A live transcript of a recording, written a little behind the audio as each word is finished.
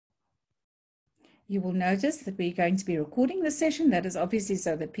you will notice that we're going to be recording the session. That is obviously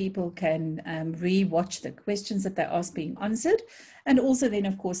so that people can re-watch the questions that they asked being answered. And also then,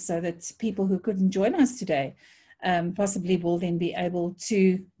 of course, so that people who couldn't join us today possibly will then be able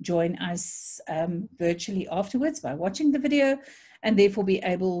to join us virtually afterwards by watching the video, and therefore be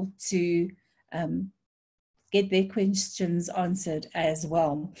able to get their questions answered as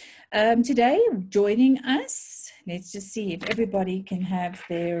well. Today, joining us, let's just see if everybody can have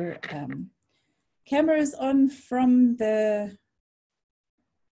their cameras on from the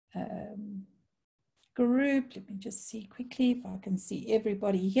group. Let me just see quickly if I can see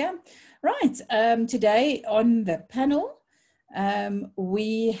everybody here. Right, today on the panel,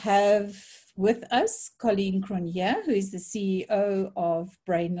 we have with us Colleen Cronje, who is the CEO of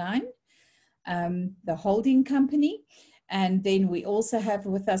Brainline, the holding company. And then we also have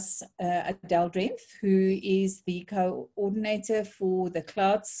with us Adele Drempf, who is the coordinator for the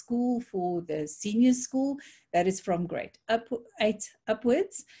Cloud School for the senior school. That is from grade 8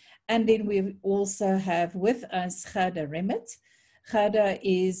 upwards. And then we also have with us Gerda Remmet. Gerda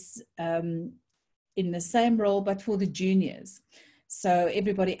is in the same role, but for the juniors. So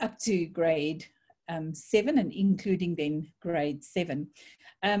everybody up to grade 7 and including then grade 7.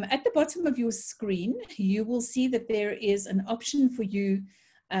 At the bottom of your screen, you will see that there is an option for you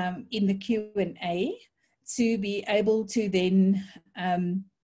in the Q&A to be able to then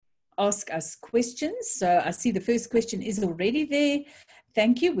ask us questions. So I see the first question is already there.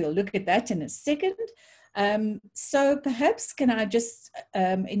 Thank you. We'll look at that in a second. So perhaps can I just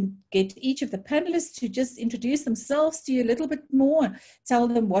get each of the panelists to just introduce themselves to you a little bit more, tell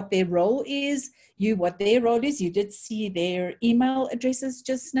them what their role is, what their role is. You did see their email addresses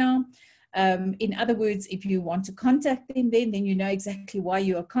just now. In other words, if you want to contact them then you know exactly why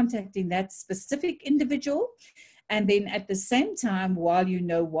you are contacting that specific individual. And then at the same time, while you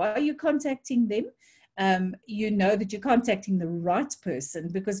know why you're contacting them, you know that you're contacting the right person,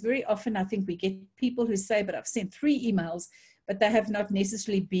 because very often I think we get people who say, but I've sent 3 emails, but they have not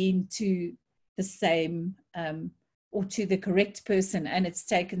necessarily been to the same or to the correct person, and it's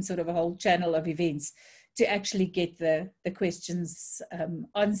taken sort of a whole channel of events to actually get the questions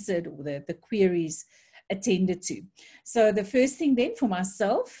answered or the queries attended to. So the first thing then for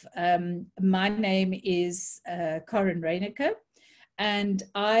myself, my name is Karen Reyneke, and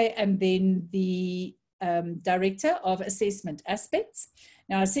I am then the Director of Assessment Aspects.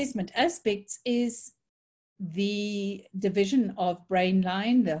 Now, Assessment Aspects is the division of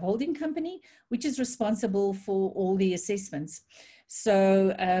Brainline, the holding company, which is responsible for all the assessments.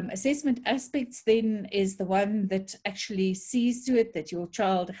 So Assessment Aspects then is the one that actually sees to it that your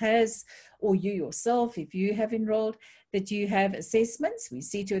child has, or you yourself, if you have enrolled, that you have assessments. We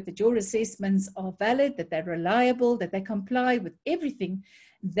see to it that your assessments are valid, that they're reliable, that they comply with everything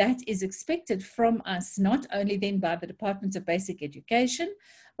that is expected from us, not only then by the Department of Basic Education,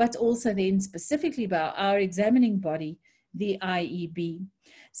 but also then specifically by our examining body, the IEB.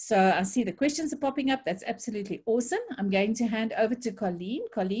 So I see the questions are popping up. That's absolutely awesome. I'm going to hand over to Colleen.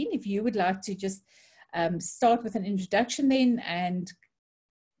 Colleen, if you would like to just start with an introduction then, and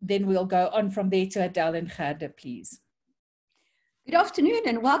then we'll go on from there to Adele and Gerda, please. Good afternoon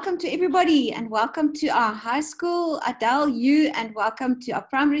and welcome to everybody, and welcome to our high school, Adele, you, and welcome to our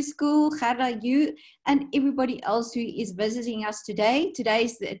primary school, Gerda, you, and everybody else who is visiting us today. Today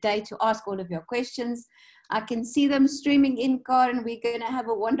is the day to ask all of your questions. I can see them streaming in, Karen. We're going to have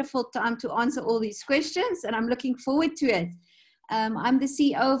a wonderful time to answer all these questions, and I'm looking forward to it. I'm the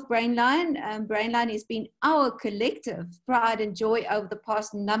CEO of Brainline. Brainline has been our collective pride and joy over the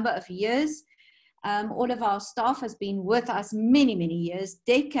past number of years. All of our staff has been with us many, many years,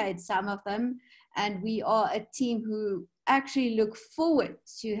 decades, some of them, and we are a team who actually look forward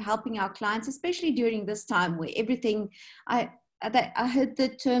to helping our clients, especially during this time where everything, I heard the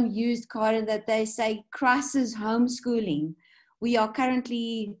term used, Karen, that they say crisis homeschooling. We are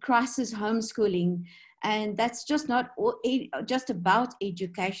currently crisis homeschooling, and that's just not just about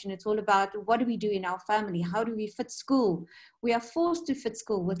education. It's all about what do we do in our family? How do we fit school? We are forced to fit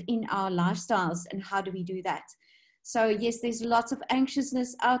school within our lifestyles, and how do we do that? So yes, there's lots of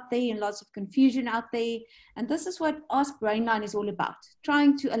anxiousness out there and lots of confusion out there. And this is what Ask Brainline is all about,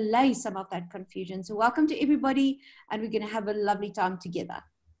 trying to allay some of that confusion. So welcome to everybody, and we're going to have a lovely time together.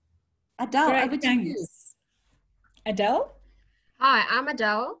 Adele, Great, over to you. Adele? Hi, I'm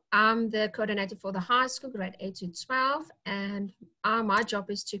Adele. I'm the coordinator for the high school, grade 8 to 12, and my job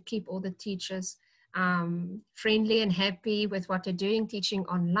is to keep all the teachers friendly and happy with what they're doing, teaching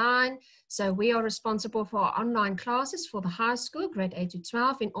online. So we are responsible for our online classes for the high school, grade 8 to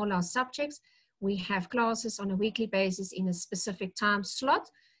 12, in all our subjects. We have classes on a weekly basis in a specific time slot,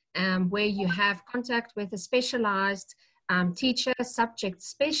 where you have contact with a specialized teacher, subject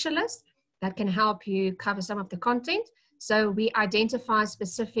specialist that can help you cover some of the content. So we identify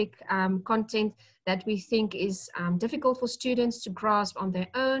specific content that we think is difficult for students to grasp on their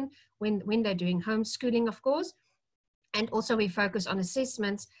own when they're doing homeschooling, of course. And also we focus on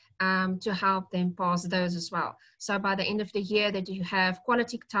assessments to help them pass those as well. So by the end of the year that you have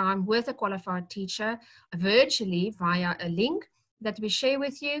quality time with a qualified teacher virtually via a link that we share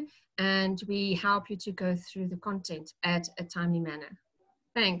with you, and we help you to go through the content at a timely manner.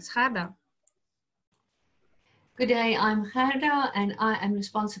 Thanks, Gerda. Good day, I'm Gerda and I am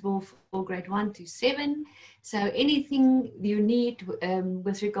responsible for grade 1 to 7. So anything you need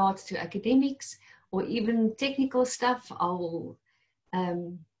with regards to academics or even technical stuff, I will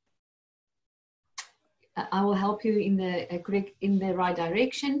help you in the right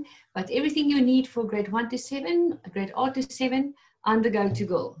direction. But everything you need for grade 1 to 7, grade 8 to 7, I'm the go-to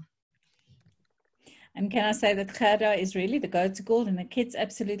girl. And can I say that Gerda is really the go-to girl, and the kids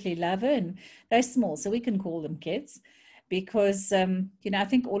absolutely love her, and they're small, so we can call them kids, because, you know, I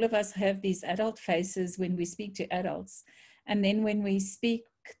think all of us have these adult faces when we speak to adults. And then when we speak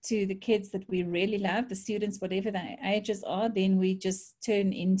to the kids that we really love, the students, whatever their ages are, then we just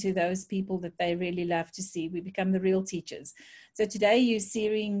turn into those people that they really love to see. We become the real teachers. So today you're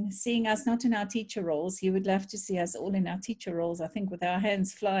seeing us not in our teacher roles. You would love to see us all in our teacher roles, I think, with our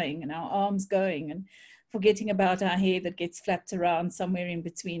hands flying and our arms going, and forgetting about our hair that gets flapped around somewhere in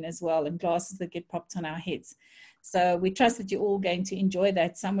between as well, and glasses that get popped on our heads. So we trust that you're all going to enjoy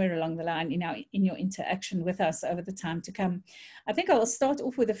that somewhere along the line in your interaction with us over the time to come. I think I'll start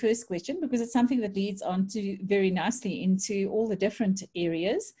off with the first question, because it's something that leads on to very nicely into all the different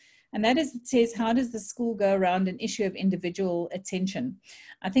areas. And that is, it says, how does the school go around an issue of individual attention?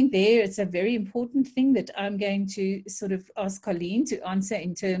 I think there it's a very important thing that I'm going to sort of ask Colleen to answer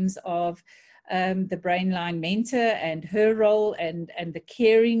in terms of the Brainline mentor and her role and the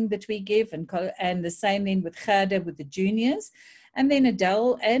caring that we give, and the same then with Gerda with the juniors, and then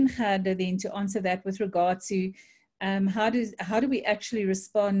Adele and Gerda then to answer that with regard to how do we actually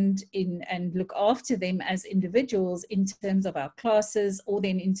respond in and look after them as individuals in terms of our classes, or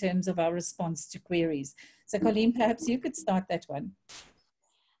then in terms of our response to queries. So Colleen, perhaps you could start that one.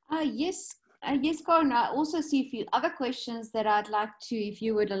 Yes, Corin, I also see a few other questions that I'd like to, if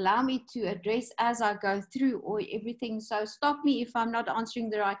you would allow me to address as I go through or everything. So stop me if I'm not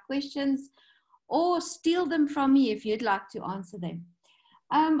answering the right questions, or steal them from me if you'd like to answer them.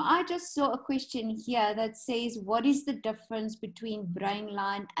 I just saw a question here that says, what is the difference between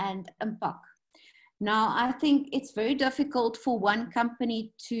Brainline and Impact? Now, I think it's very difficult for one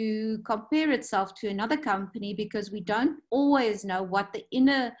company to compare itself to another company, because we don't always know what the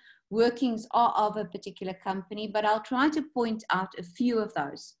inner workings are of a particular company, but I'll try to point out a few of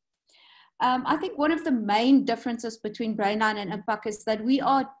those. I think one of the main differences between Brainline and Impact is that we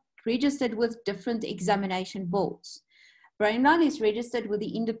are registered with different examination boards. Brainline is registered with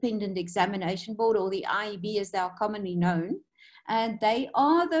the Independent Examination Board, or the IEB as they are commonly known, and they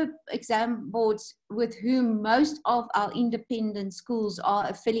are the exam boards with whom most of our independent schools are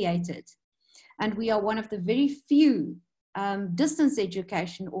affiliated. And we are one of the very few distance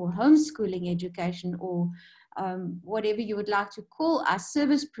education or homeschooling education, or whatever you would like to call us,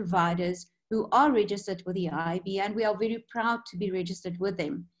 service providers who are registered with the IB, and we are very proud to be registered with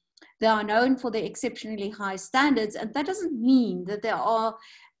them. They are known for their exceptionally high standards, and that doesn't mean that there are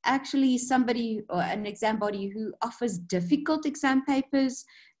actually somebody or an exam body who offers difficult exam papers.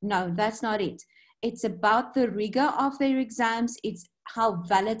 No, that's not it. It's about the rigor of their exams. It's how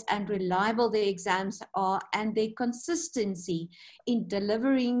valid and reliable their exams are, and their consistency in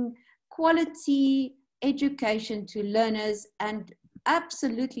delivering quality education to learners, and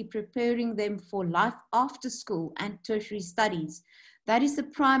absolutely preparing them for life after school and tertiary studies. That is the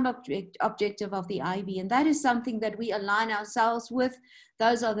prime objective of the IB, and that is something that we align ourselves with.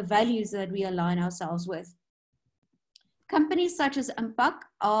 Those are the values that we align ourselves with. Companies such as Impact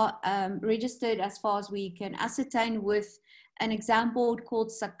are registered, as far as we can ascertain, with an exam board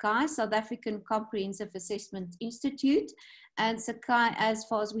called Sakai, South African Comprehensive Assessment Institute. And Sakai, as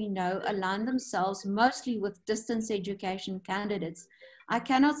far as we know, align themselves mostly with distance education candidates. I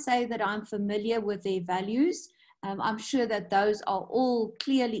cannot say that I'm familiar with their values. I'm sure that those are all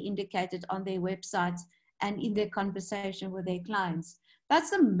clearly indicated on their websites and in their conversation with their clients.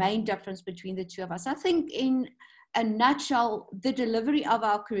 That's the main difference between the two of us. I think in a nutshell, the delivery of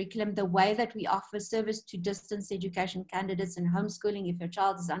our curriculum, the way that we offer service to distance education candidates and homeschooling if your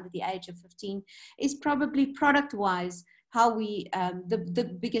child is under the age of 15, is probably product-wise how we,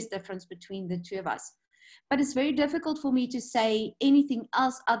 the biggest difference between the two of us. But it's very difficult for me to say anything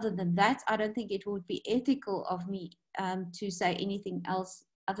else other than that. I don't think it would be ethical of me to say anything else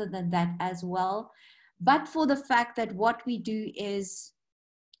other than that as well. But for the fact that what we do is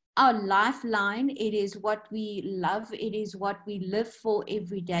our lifeline, it is what we love, it is what we live for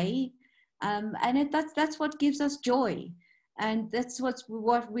every day. That's what gives us joy. And that's what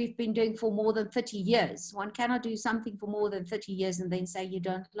we've been doing for more than 30 years. One cannot do something for more than 30 years and then say you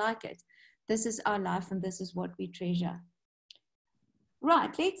don't like it. This is our life and this is what we treasure.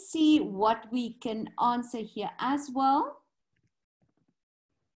 Right, let's see what we can answer here as well.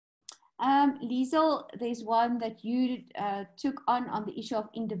 Liesel, there's one that you took on the issue of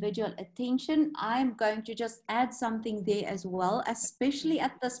individual attention. I'm going to just add something there as well, especially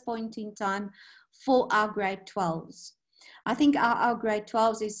at this point in time for our grade 12s. I think our grade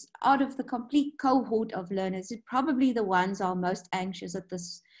 12s is out of the complete cohort of learners, it's probably the ones who are most anxious at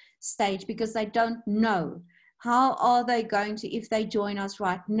this stage because they don't know. How are they going to, if they join us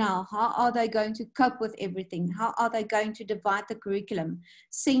right now, how are they going to cope with everything? How are they going to divide the curriculum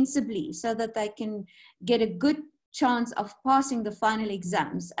sensibly so that they can get a good chance of passing the final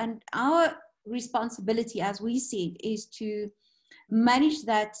exams? And our responsibility, as we see it, is to manage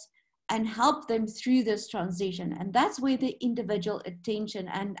that and help them through this transition. And that's where the individual attention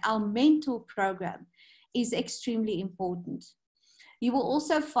and our mentor program is extremely important. You will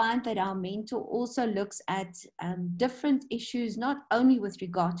also find that our mentor also looks at different issues, not only with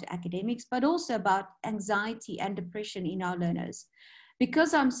regard to academics, but also about anxiety and depression in our learners.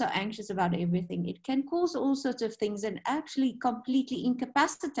 Because I'm so anxious about everything, it can cause all sorts of things and actually completely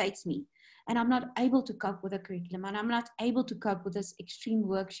incapacitates me. And I'm not able to cope with the curriculum and I'm not able to cope with this extreme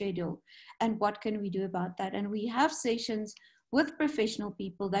work schedule. And what can we do about that? And we have sessions with professional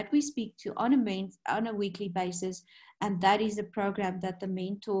people that we speak to on a weekly basis. And that is a program that the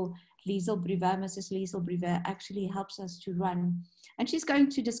mentor, Mrs. Liesel Brevet, actually helps us to run. And she's going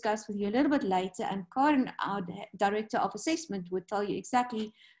to discuss with you a little bit later. And Karen, our Director of Assessment, would tell you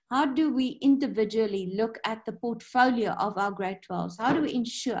exactly how do we individually look at the portfolio of our grade 12s? How do we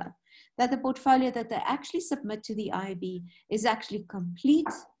ensure that the portfolio that they actually submit to the IB is actually complete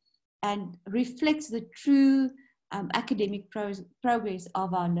and reflects the true academic progress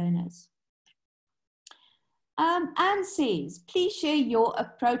of our learners? Anne says, please share your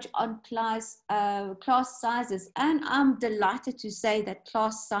approach on class sizes. And I'm delighted to say that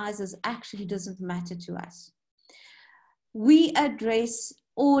class sizes actually doesn't matter to us. We address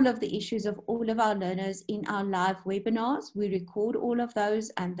all of the issues of all of our learners in our live webinars. We record all of those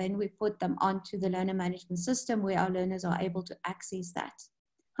and then we put them onto the learner management system where our learners are able to access that.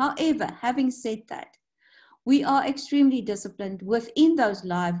 However, having said that, we are extremely disciplined within those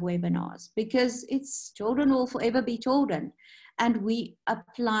live webinars because it's children will forever be children. And we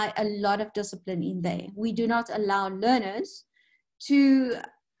apply a lot of discipline in there. We do not allow learners to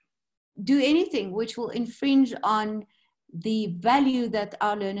do anything which will infringe on the value that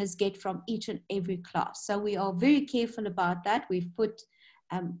our learners get from each and every class. So we are very careful about that. We've put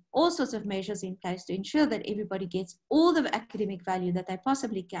all sorts of measures in place to ensure that everybody gets all the academic value that they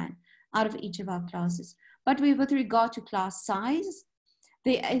possibly can out of each of our classes. But with regard to class size,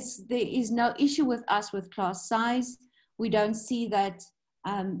 there is no issue with us with class size. We don't see that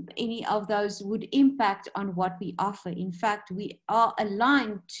any of those would impact on what we offer. In fact, we are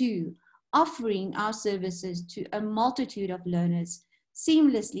aligned to offering our services to a multitude of learners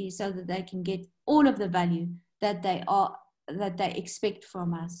seamlessly so that they can get all of the value that they expect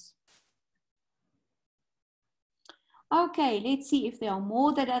from us. Okay, let's see if there are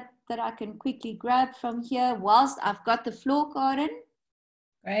more that I can quickly grab from here whilst I've got the floor, Karen.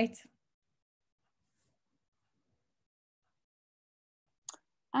 Great.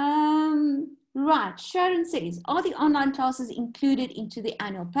 Right, Sharon says, are the online classes included into the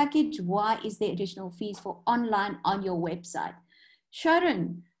annual package? Why is there additional fees for online on your website?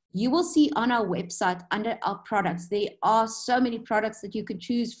 Sharon, you will see on our website under our products, there are so many products that you can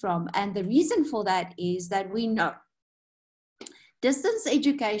choose from. And the reason for that is that we know distance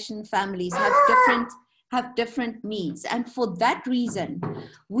education families have different needs. And for that reason,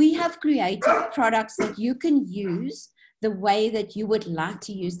 we have created products that you can use the way that you would like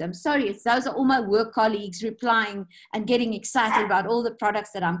to use them. Sorry, those are all my work colleagues replying and getting excited about all the products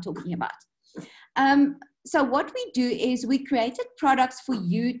that I'm talking about. So what we do is we created products for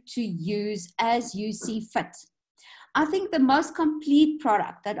you to use as you see fit. I think the most complete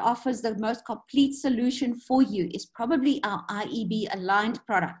product that offers the most complete solution for you is probably our IEB aligned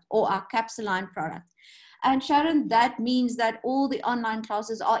product or our CAPS aligned product. And Sharon, that means that all the online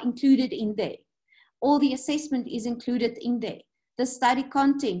classes are included in there. All the assessment is included in there. the study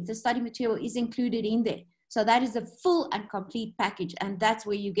content, the study material is included in there. So that is a full and complete package, and that's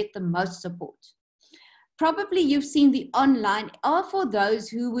where you get the most support. Probably you've seen the online, or for those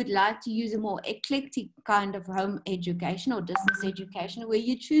who would like to use a more eclectic kind of home education or distance education, where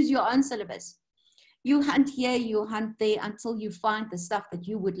you choose your own syllabus. You hunt here, you hunt there until you find the stuff that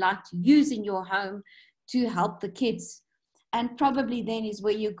you would like to use in your home to help the kids. And probably then is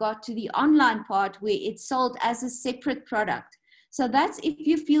where you got to the online part where it's sold as a separate product. So that's if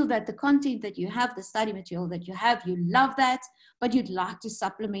you feel that the content that you have, the study material that you have, you love that, but you'd like to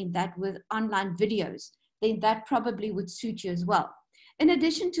supplement that with online videos, then that probably would suit you as well. In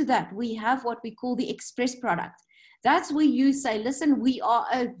addition to that, we have what we call the express product. That's where you say, listen, we are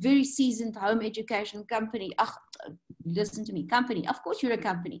a very seasoned home education company. Listen to me, company. Of course you're a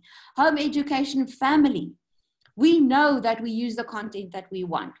company. Home education family. We know that we use the content that we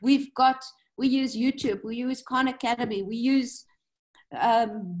want. We use YouTube, we use Khan Academy, we use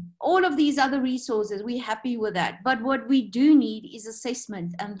all of these other resources. We're happy with that. But what we do need is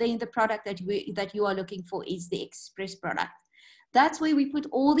assessment. And then the product that you are looking for is the express product. That's where we put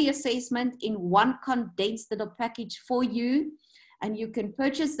all the assessment in one condensed little package for you. And you can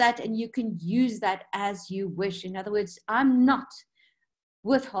purchase that and you can use that as you wish. In other words, I'm not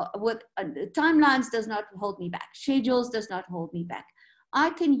with timelines does not hold me back. Schedules does not hold me back.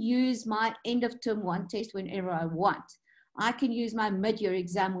 I can use my end of term 1 test whenever I want. I can use my mid-year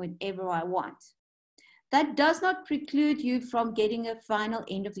exam whenever I want. That does not preclude you from getting a final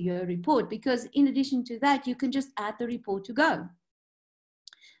end of the year report, because in addition to that, you can just add the report to go.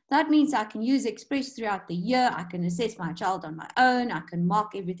 That means I can use Express throughout the year. I can assess my child on my own. I can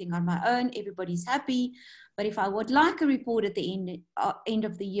mark everything on my own. Everybody's happy. But if I would like a report at the end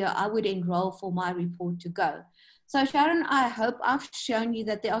of the year, I would enroll for my report to go. So Sharon, I hope I've shown you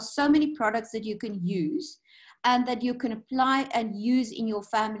that there are so many products that you can use and that you can apply and use in your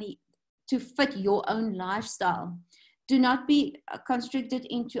family to fit your own lifestyle. Do not be constricted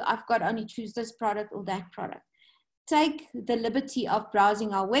into, I've got to only choose this product or that product. Take the liberty of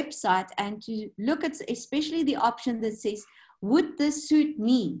browsing our website and to look at especially the option that says, would this suit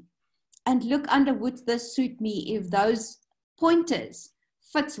me? And look under, would this suit me, if those pointers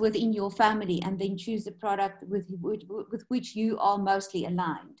fits within your family, and then choose the product with which you are mostly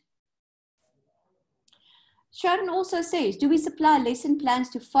aligned. Sharon also says, do we supply lesson plans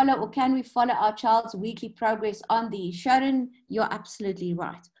to follow, or can we follow our child's weekly progress on these? Sharon, you're absolutely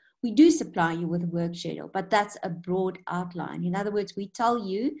right. We do supply you with a work schedule, but that's a broad outline. In other words, we tell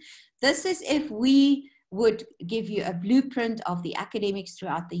you, this is if we would give you a blueprint of the academics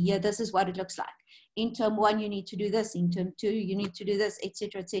throughout the year. This is what it looks like. In term 1, you need to do this. In term 2, you need to do this,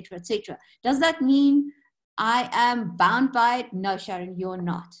 etc., etc., etc. Does that mean I am bound by it? No, Sharon, you're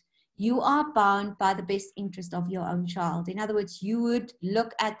not. You are bound by the best interest of your own child. In other words, you would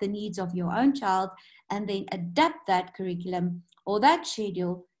look at the needs of your own child and then adapt that curriculum or that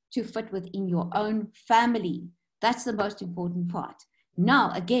schedule to fit within your own family. That's the most important part.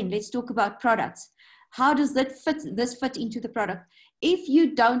 Now, again, let's talk about products. How does this fit into the product? If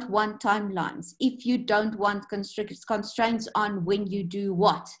you don't want timelines, if you don't want constraints on when you do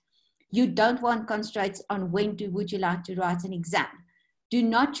what, you don't want constraints on when would you like to write an exam, do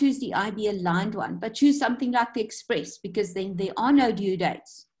not choose the IB aligned one, but choose something like the Express, because then there are no due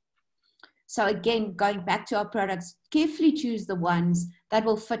dates. So again, going back to our products, carefully choose the ones that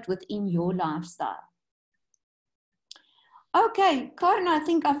will fit within your lifestyle. Okay, Karen, I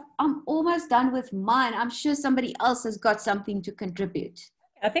think I'm almost done with mine. I'm sure somebody else has got something to contribute.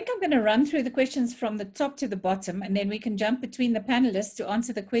 I think I'm going to run through the questions from the top to the bottom, and then we can jump between the panelists to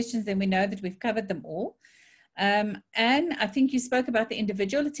answer the questions. Then we know that we've covered them all. And I think you spoke about the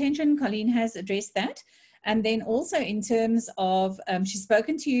individual attention. Colleen has addressed that. And then also in terms of, she's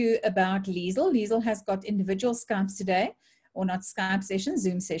spoken to you about Liesel. Liesel has got individual Skypes today, or not Skype sessions,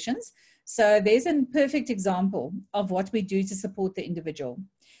 Zoom sessions. So there's a perfect example of what we do to support the individual.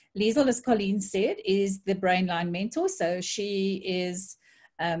 Liesel, as Colleen said, is the Brainline mentor. So she is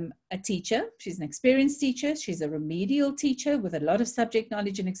a teacher. She's an experienced teacher. She's a remedial teacher with a lot of subject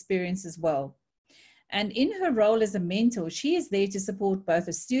knowledge and experience as well. And in her role as a mentor, she is there to support both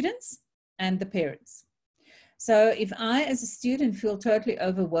the students and the parents. So if I, as a student, feel totally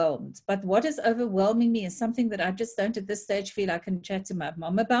overwhelmed, but what is overwhelming me is something that I just don't at this stage feel I can chat to my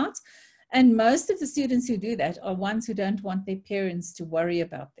mom about. And most of the students who do that are ones who don't want their parents to worry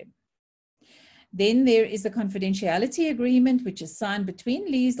about them. Then there is a confidentiality agreement, which is signed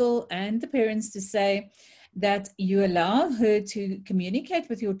between Liesel and the parents to say that you allow her to communicate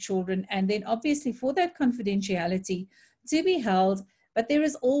with your children, and then obviously for that confidentiality to be held But there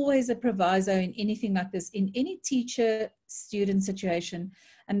is always a proviso in anything like this, in any teacher-student situation.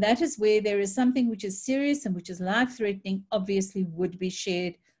 And that is where there is something which is serious and which is life-threatening, obviously would be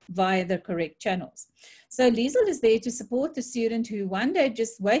shared via the correct channels. So Liesl is there to support the student who one day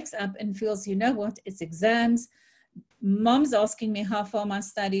just wakes up and feels, you know what, it's exams. Mom's asking me how far my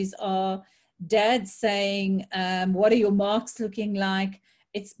studies are. Dad's saying, what are your marks looking like?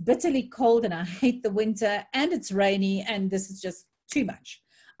 It's bitterly cold and I hate the winter and it's rainy and this is just too much.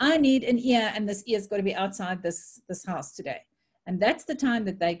 I need an ear and this ear's got to be outside this house today. And that's the time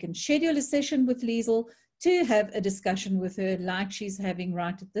that they can schedule a session with Liesl to have a discussion with her like she's having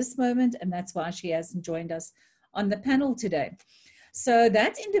right at this moment. And that's why she hasn't joined us on the panel today. So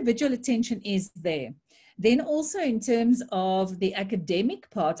that individual attention is there. Then also in terms of the academic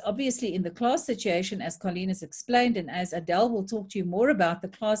part, obviously in the class situation, as Colleen has explained, and as Adele will talk to you more about the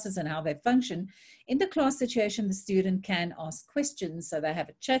classes and how they function, in the class situation, the student can ask questions. So they have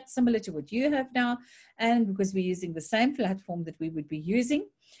a chat similar to what you have now, and because we're using the same platform that we would be using,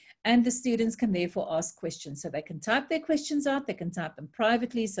 and the students can therefore ask questions. So they can type their questions out, they can type them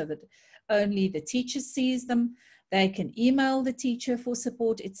privately so that only the teacher sees them. They can email the teacher for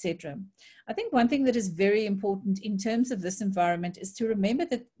support, etc. I think one thing that is very important in terms of this environment is to remember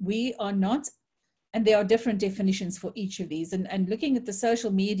that we are not, and there are different definitions for each of these. And looking at the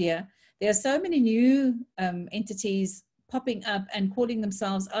social media, there are so many new entities popping up and calling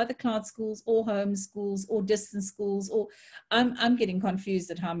themselves either cloud schools or home schools or distance schools, or I'm getting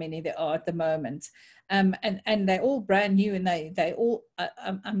confused at how many there are at the moment. And they're all brand new, and they all,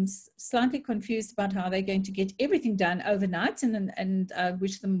 I'm slightly confused about how they're going to get everything done overnight, and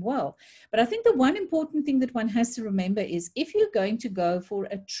wish them well. But I think the one important thing that one has to remember is if you're going to go for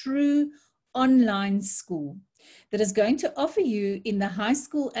a true online school that is going to offer you in the high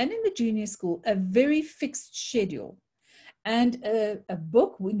school and in the junior school a very fixed schedule, and a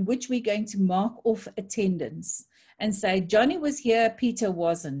book in which we're going to mark off attendance and say, Johnny was here, Peter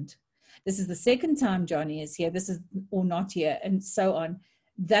wasn't. This is the second time Johnny is here, this is or not here, and so on.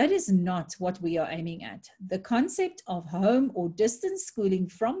 That is not what we are aiming at. The concept of home or distance schooling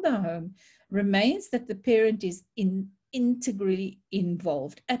from the home remains that the parent is integrally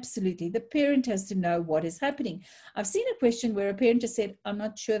involved. Absolutely. The parent has to know what is happening. I've seen a question where a parent has said, I'm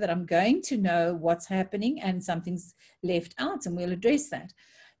not sure that I'm going to know what's happening and something's left out, and we'll address that.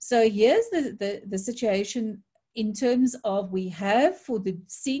 So here's the situation in terms of we have for the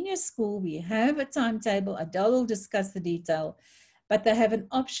senior school, we have a timetable. Adele will discuss the detail, but they have an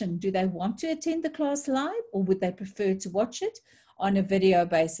option. Do they want to attend the class live, or would they prefer to watch it on a video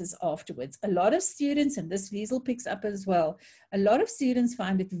basis afterwards? A lot of students, and this Liesl picks up as well, a lot of students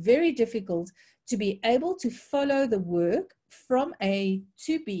find it very difficult to be able to follow the work from A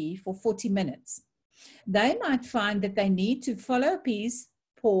to B for 40 minutes. They might find that they need to follow a piece,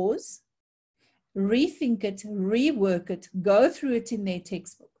 pause, rethink it, rework it, go through it in their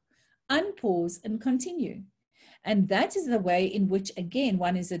textbook, unpause and continue. And that is the way in which, again,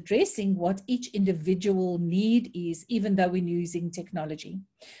 one is addressing what each individual need is, even though we're using technology.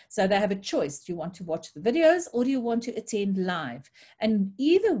 So they have a choice. Do you want to watch the videos, or do you want to attend live? And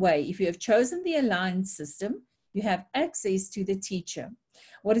either way, if you have chosen the aligned system, you have access to the teacher.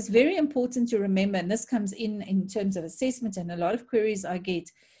 What is very important to remember, and this comes in terms of assessment, and a lot of queries I get,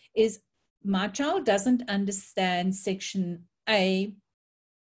 is my child doesn't understand section A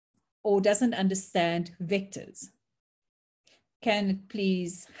or doesn't understand vectors. Can it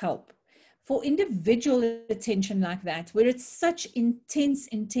please help? For individual attention like that, where it's such intense,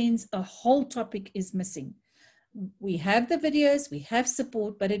 a whole topic is missing. We have the videos, we have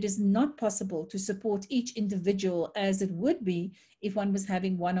support, but it is not possible to support each individual as it would be if one was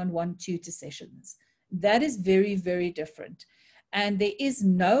having one-on-one tutor sessions. That is very, very different. And there is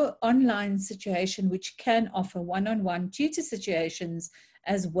no online situation which can offer one-on-one tutor situations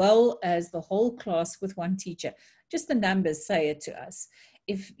as well as the whole class with one teacher. Just the numbers say it to us.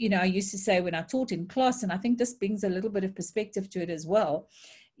 If, you know, I used to say when I taught in class, and I think this brings a little bit of perspective to it as well,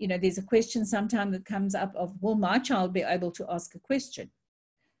 you know, there's a question sometimes that comes up of, will my child be able to ask a question?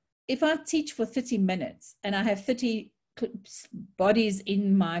 If I teach for 30 minutes and I have 30 bodies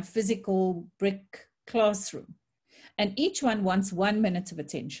in my physical brick classroom, and each one wants 1 minute of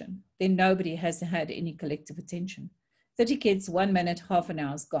attention, then nobody has had any collective attention. 30 kids, 1 minute, half an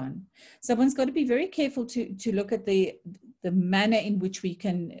hour is gone. So one's got to be very careful to look at the manner in which we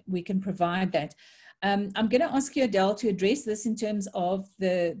can provide that. I'm going to ask you, Adele, to address this in terms of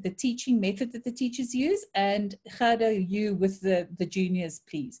the teaching method that the teachers use, and Gerda, you with the juniors,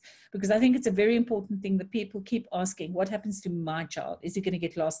 please, because I think it's a very important thing that people keep asking, what happens to my child? Is he going to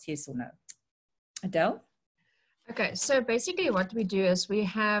get lost, yes or no? Adele? Okay, so basically what we do is we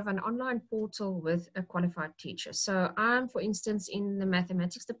have an online portal with a qualified teacher. So I'm, for instance, in the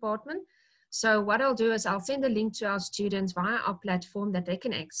mathematics department. So what I'll do is I'll send a link to our students via our platform that they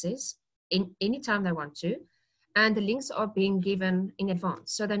can access in any time they want to. And the links are being given in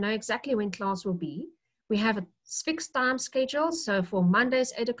advance. So they know exactly when class will be. We have a fixed time schedule. So for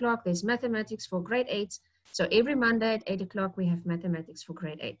Mondays, 8 o'clock, there's mathematics for grade 8. So every Monday at 8 o'clock, we have mathematics for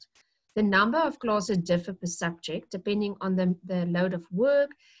grade 8. The number of classes differ per subject depending on the load of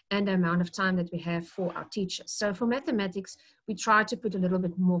work and the amount of time that we have for our teachers. So for mathematics, we try to put a little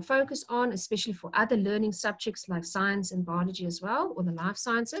bit more focus on, especially for other learning subjects like science and biology as well, or the life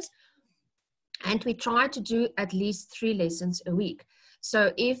sciences. And we try to do at least 3 lessons a week.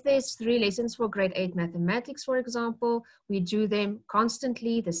 So if there's 3 lessons for grade 8 mathematics, for example, we do them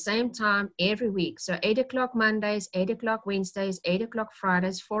constantly the same time every week. So 8 o'clock Mondays, 8 o'clock Wednesdays, 8 o'clock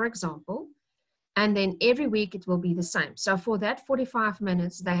Fridays, for example. And then every week it will be the same. So for that 45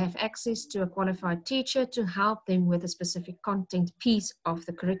 minutes, they have access to a qualified teacher to help them with a specific content piece of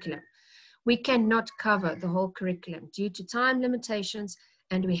the curriculum. We cannot cover the whole curriculum due to time limitations,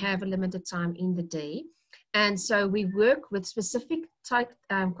 and we have a limited time in the day. And so we work with specific type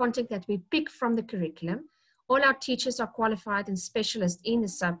content that we pick from the curriculum. All our teachers are qualified and specialists in the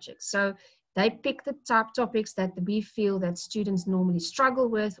subject. So they pick the top topics that we feel that students normally struggle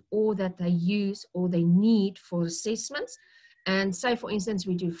with, or that they use or they need for assessments. And say, for instance,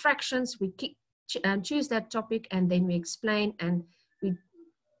 we do fractions, we choose that topic, and then we explain and we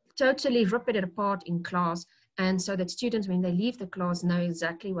totally rip it apart in class. And so that students, when they leave the class, know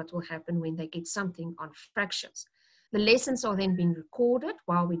exactly what will happen when they get something on fractions. The lessons are then being recorded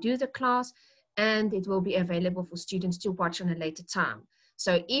while we do the class, and it will be available for students to watch on a later time.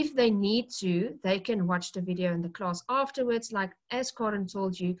 So if they need to, they can watch the video in the class afterwards, like as Karen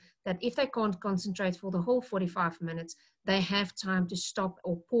told you, that if they can't concentrate for the whole 45 minutes, they have time to stop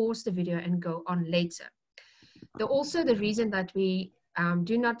or pause the video and go on later. Also, the reason that we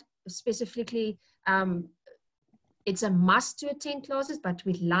do not specifically it's a must to attend classes, but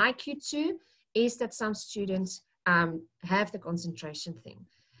we'd like you to, is that some students have the concentration thing.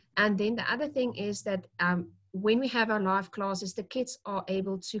 And then the other thing is that when we have our live classes, the kids are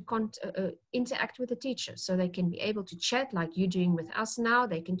able to interact with the teacher. So they can be able to chat like you're doing with us now.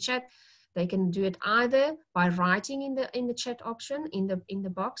 They can chat. They can do it either by writing in the chat option in the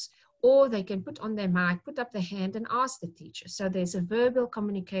box, or they can put on their mic, put up their hand and ask the teacher. So there's a verbal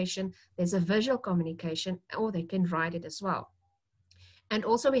communication, there's a visual communication, or they can write it as well. And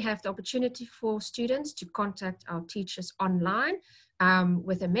also we have the opportunity for students to contact our teachers online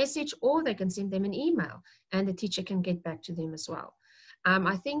with a message, or they can send them an email and the teacher can get back to them as well.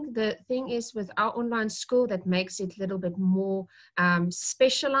 I think the thing is with our online school that makes it a little bit more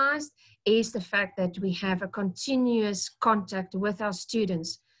specialized is the fact that we have a continuous contact with our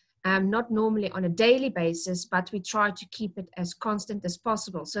students. Not normally on a daily basis, but we try to keep it as constant as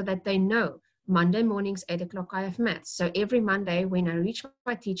possible so that they know Monday mornings, 8 o'clock, I have maths. So every Monday when I reach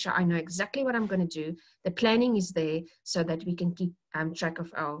my teacher, I know exactly what I'm going to do. The planning is there so that we can keep track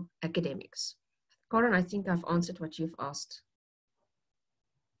of our academics. Karen, I think I've answered what you've asked.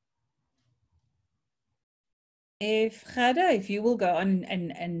 If Ghada, if you will go on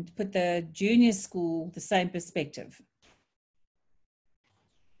and put the junior school the same perspective.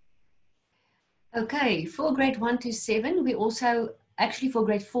 Okay, for grade 1 to 7, we also, actually for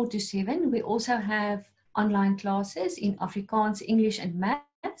grade 4 to 7, we also have online classes in Afrikaans, English and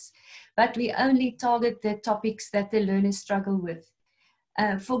maths, but we only target the topics that the learners struggle with.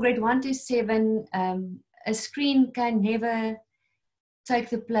 For grade 1 to 7, a screen can never take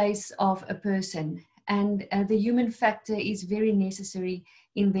the place of a person, and the human factor is very necessary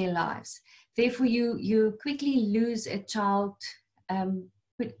in their lives. Therefore, you quickly lose a child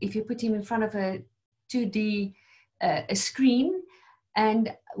if you put him in front of a 2D a screen.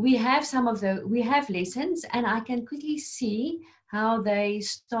 And we have we have lessons, and I can quickly see how they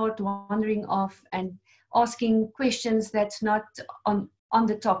start wandering off and asking questions that's not on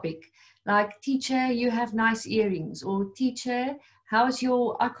the topic. Like, teacher, you have nice earrings, or teacher, how's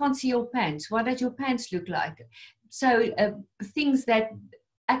I can't see your pants. What does your pants look like? So things that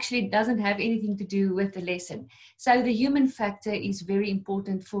actually doesn't have anything to do with the lesson. So the human factor is very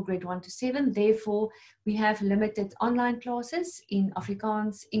important for grade 1 to 7. Therefore, we have limited online classes in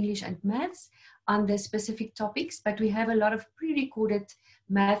Afrikaans, English and maths on the specific topics, but we have a lot of pre-recorded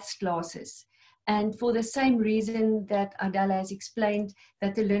maths classes. And for the same reason that Adela has explained,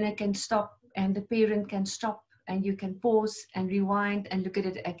 that the learner can stop and the parent can stop and you can pause and rewind and look at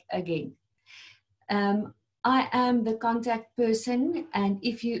it again. I am the contact person, and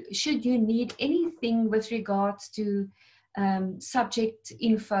if you should you need anything with regards to subject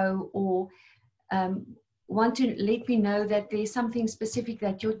info, or want to let me know that there's something specific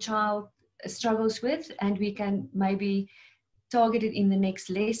that your child struggles with, and we can maybe target it in the next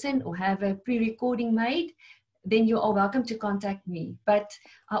lesson or have a pre-recording made, then you are welcome to contact me. But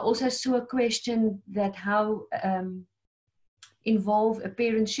I also saw a question that how involved a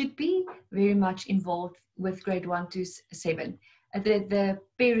parent should be. Very much involved with grade 1 to 7. The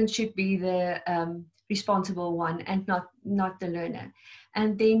parent should be the responsible one and not the learner.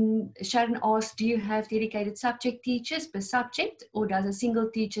 And then Sharon asked, do you have dedicated subject teachers per subject, or does a single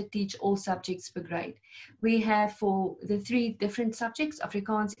teacher teach all subjects per grade? We have, for the 3 different subjects,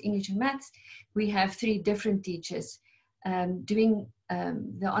 Afrikaans, English and Maths, we have 3 different teachers doing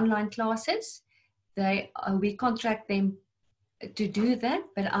the online classes. We contract them to do that,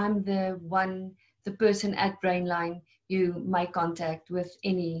 but I'm the person at Brainline you may contact with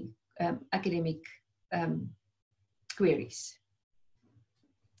any academic queries.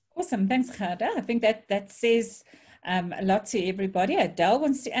 Awesome, thanks, Gerda. I think that says a lot to everybody. Adele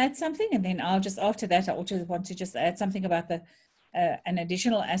wants to add something, and then I'll just, after that, I also want to just add something about the an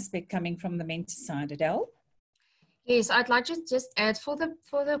additional aspect coming from the mentor side. Adele? Yes, I'd like to just add for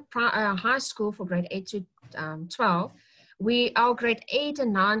the high school for grade 8 to 12, our grade 8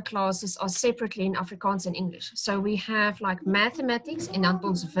 and 9 classes are separately in Afrikaans and English. So we have like mathematics en dan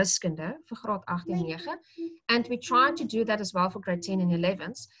ons wiskunde vir graad 8 en 9. And we try to do that as well for grade 10 and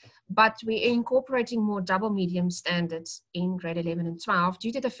 11s. But we're incorporating more double medium standards in grade 11 and 12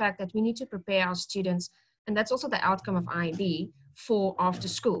 due to the fact that we need to prepare our students, and that's also the outcome of IB, for after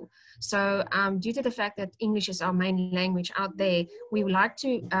school. So due to the fact that English is our main language out there, we would like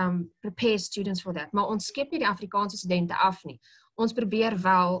to prepare students for that. Maar ons skep nie die Afrikaanse studente af nie. Ons probeer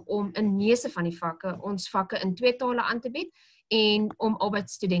wel om in meeste van die vakke, ons vakke in 2 tale aan te bied en om albei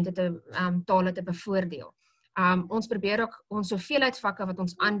studente tale te bevoordeel. Ons probeer ook ons hoeveelheid vakke wat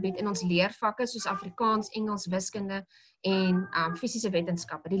ons aanbied in ons leervakke soos Afrikaans, Engels, wiskunde en fisiese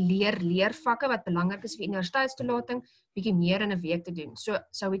wetenskappe. Die leervakke wat belangrik is vir universiteitstoelating, bietjie meer in 'n week te doen.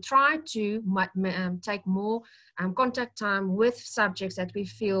 So we try to take more contact time with subjects that we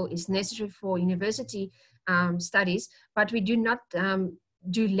feel is necessary for university studies, but we do not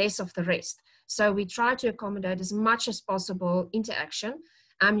do less of the rest. So we try to accommodate as much as possible interaction.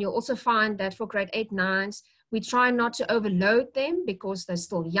 You'll also find that for grade 8, 9s, we try not to overload them because they're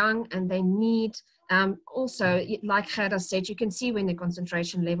still young and they need also, like Gerda said, you can see when the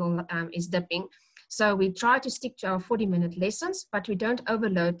concentration level is dipping. So we try to stick to our 40-minute lessons, but we don't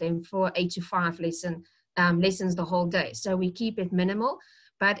overload them for 8 to 5 lessons the whole day. So we keep it minimal.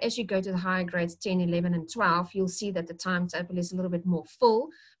 But as you go to the higher grades, 10, 11, and 12, you'll see that the timetable is a little bit more full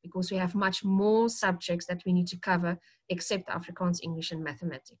because we have much more subjects that we need to cover except Afrikaans, English, and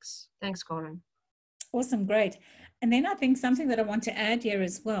mathematics. Thanks, Karen. Awesome, great. And then I think something that I want to add here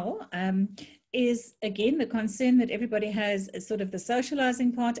as well is, again, the concern that everybody has is sort of the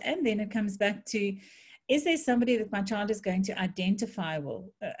socializing part, and then it comes back to, is there somebody that my child is going to identify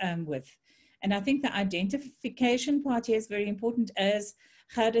with? And I think the identification part here is very important. As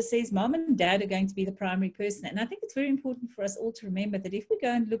Gerda says, mom and dad are going to be the primary person. And I think it's very important for us all to remember that if we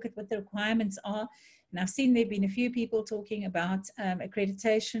go and look at what the requirements are, and I've seen there have been a few people talking about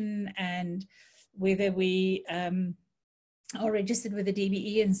accreditation and whether we are registered with the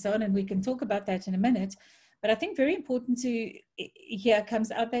DBE and so on, and we can talk about that in a minute. But I think very important to, here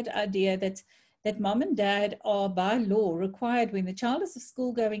comes out that idea that mom and dad are by law required when the child is of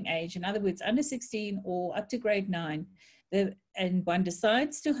school-going age, in other words, under 16 or up to grade 9, and one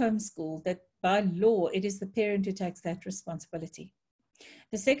decides to homeschool, that by law, it is the parent who takes that responsibility.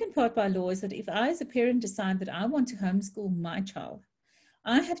 The second part by law is that if I as a parent decide that I want to homeschool my child,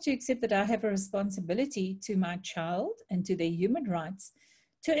 I have to accept that I have a responsibility to my child and to their human rights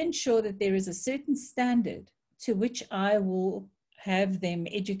to ensure that there is a certain standard to which I will have them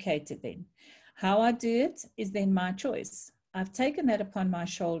educated then. How I do it is then my choice. I've taken that upon my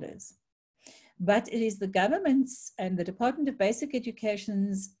shoulders. But it is the government's and the Department of Basic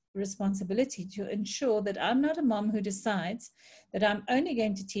Education's responsibility to ensure that I'm not a mom who decides that I'm only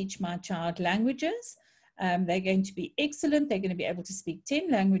going to teach my child languages. They're going to be excellent. They're going to be able to speak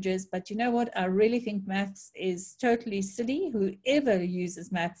 10 languages. But you know what? I really think maths is totally silly. Whoever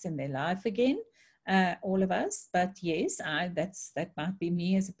uses maths in their life again, all of us. But yes, that might be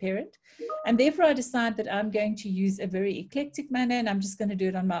me as a parent. And therefore, I decide that I'm going to use a very eclectic manner, and I'm just going to do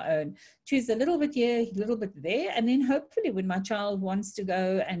it on my own. Choose a little bit here, a little bit there. And then hopefully when my child wants to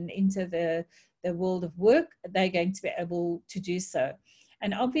go and enter the world of work, they're going to be able to do so.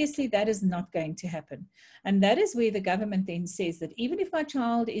 And obviously that is not going to happen. And that is where the government then says that even if my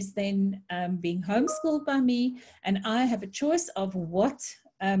child is then being homeschooled by me, and I have a choice of what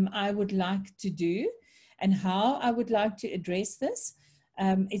I would like to do and how I would like to address this,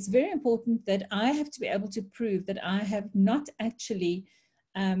 it's very important that I have to be able to prove that I have not actually,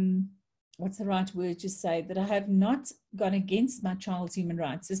 what's the right word to say, that I have not gone against my child's human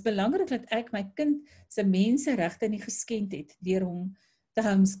rights. Dis belangrik dat ek my kind se menseregte nie geskend het deur hom te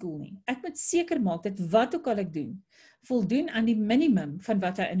homeschool nie. Ek moet seker maak dat wat ook al ek doen, voldoen aan die minimum van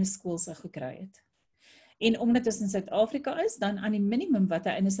wat hy in 'n skool sou gekry het. En omdat ons in Suid-Afrika is, dan aan die minimum wat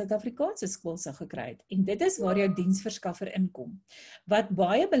hy in 'n Suid-Afrikaanse skool sou gekry het. En dit is waar jou diensverskaffer inkom. Wat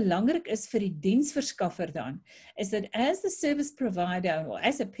baie belangrik is vir die diensverskaffer dan, is that as the service provider, or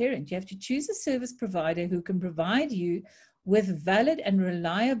as a parent, you have to choose a service provider who can provide you with valid and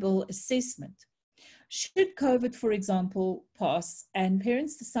reliable assessment. Should COVID, for example, pass and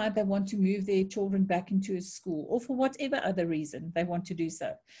parents decide they want to move their children back into a school, or for whatever other reason they want to do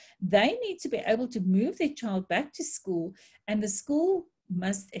so, they need to be able to move their child back to school, and the school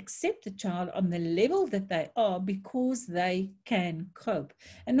must accept the child on the level that they are because they can cope.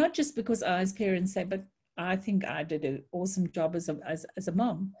 And not just because I as parents say, but I think I did an awesome job as a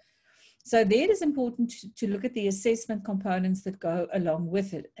mom. So there it is important to look at the assessment components that go along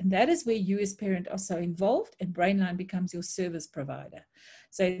with it. And that is where you as parent are so involved, and Brainline becomes your service provider.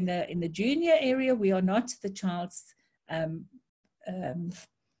 So in the junior area, we are not the child's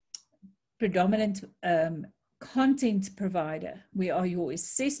predominant content provider. We are your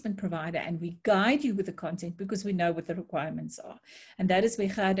assessment provider, and we guide you with the content because we know what the requirements are. And that is where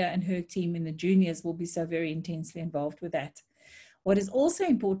Ghada and her team in the juniors will be so very intensely involved with that. What is also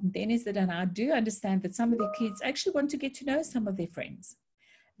important then is that, and I do understand that some of the kids actually want to get to know some of their friends.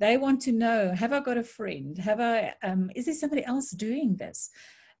 They want to know, have I got a friend? Is there somebody else doing this?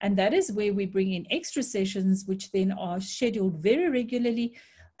 And that is where we bring in extra sessions, which then are scheduled very regularly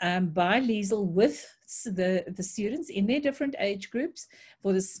by Liesel with the students in their different age groups.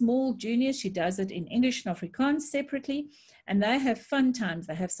 For the small juniors, she does it in English and Afrikaans separately, and they have fun times.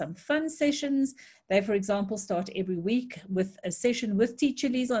 They have some fun sessions. They, for example, start every week with a session with Teacher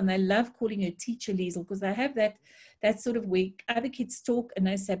Liesel, and they love calling her Teacher Liesel because they have that sort of week. Other kids talk and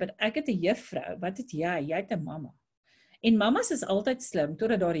they say, but ek het 'n juffrou, wat het jy? Jy het 'n mamma. En mamas is altyd slim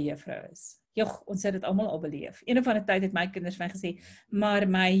totdat daar 'n juffrou is. Jogg, ons het dit almal al beleef. Een of ander tyd het my kinders vir my gesê, maar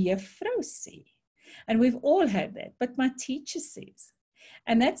my juffrou sê. And we've all had that, but my teacher says.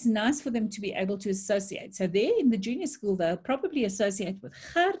 And that's nice for them to be able to associate. So there in the junior school, they'll probably associate with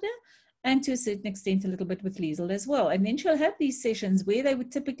Ghada, and to a certain extent a little bit with Liesel as well. And then she'll have these sessions where they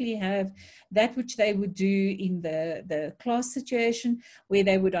would typically have that which they would do in the class situation, where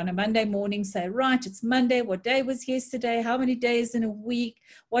they would on a Monday morning say, right, it's Monday, what day was yesterday, how many days in a week,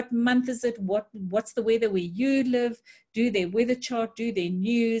 what month is it, what's the weather where you live, do their weather chart, do their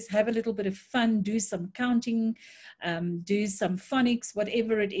news, have a little bit of fun, do some counting, do some phonics,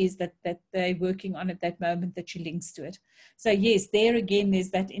 whatever it is that they're working on at that moment that she links to it. So yes, there again,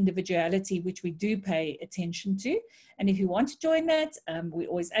 there's that individuality which we do pay attention to. And if you want to join that, we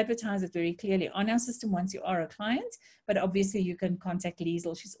always advertise it very clearly on our system once you are a client. But obviously you can contact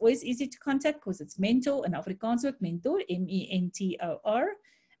Liesel. She's always easy to contact because it's mentor, in Afrikaans ook mentor, mentor,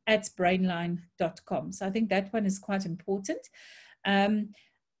 at brainline.com. So I think that one is quite important.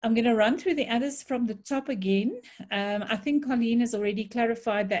 I'm going to run through the others from the top again. I think Colleen has already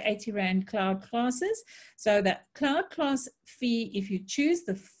clarified the 80 Rand cloud classes. So the cloud class fee, if you choose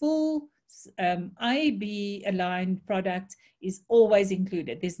the full IAB aligned product, is always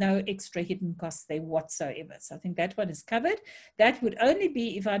included. There's no extra hidden costs there whatsoever. So I think that one is covered. That would only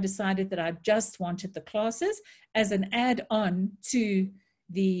be if I decided that I just wanted the classes as an add-on to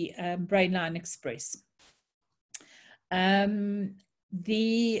the Brainline Express.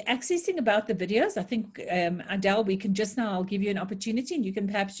 The accessing about the videos, I think, Adele, we can just now, I'll give you an opportunity and you can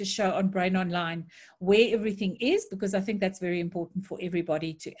perhaps just show on Brain Online where everything is, because I think that's very important for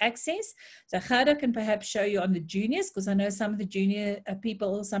everybody to access. So Ghada can perhaps show you on the juniors, because I know some of the junior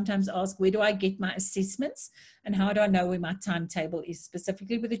people sometimes ask, where do I get my assessments and how do I know where my timetable is,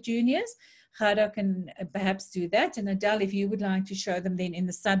 specifically with the juniors. Ghada can perhaps do that. And Adele, if you would like to show them then in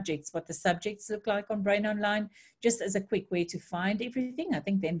the subjects, what the subjects look like on Brain Online, just as a quick way to find everything. I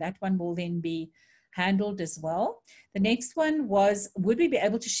think then that one will then be handled as well. The next one was, would we be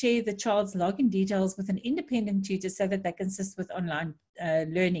able to share the child's login details with an independent tutor so that they can assist with online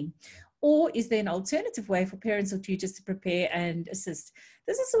learning? Or is there an alternative way for parents or tutors to prepare and assist?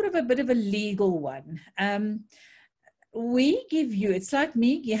 This is sort of a bit of a legal one. We give you, it's like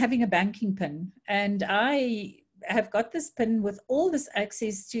me having a banking pin, and I have got this pin with all this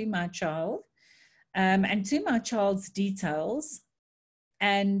access to my child and to my child's details,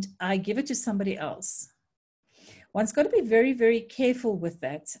 and I give it to somebody else. One's got to be very, very careful with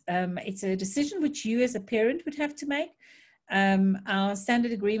that. It's a decision which you as a parent would have to make. Our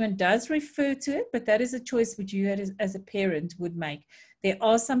standard agreement does refer to it, but that is a choice which you as a parent would make. There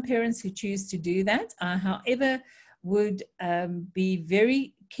are some parents who choose to do that. However, would be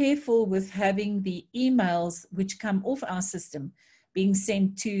very careful with having the emails which come off our system being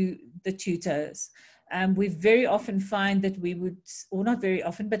sent to the tutors. We very often find that we would, or not very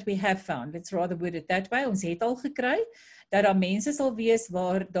often, but we have found, let's rather word it that way, ons het al gekry, dat daar mense sal wees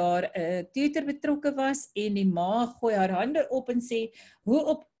waar daar 'n tutor betrokke was en die ma gooi haar hande op en sê, hoe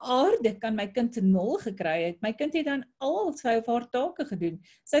op aarde kan my kind 'n 0 gekry het? My kind het dan al sy of haar take gedoen.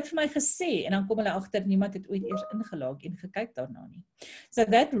 Sy het vir my gesê, en dan kom hulle agter, niemand het ooit eers ingelaag en gekyk daarna nie. So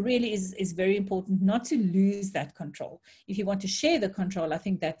that really is very important, not to lose that control. If you want to share the control, I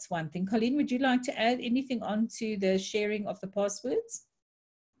think that's one thing. Colleen, would you like to add anything on to the sharing of the passwords?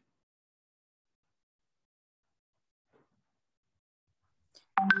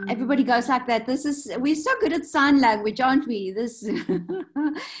 Everybody goes like that. We're so good at sign language, aren't we?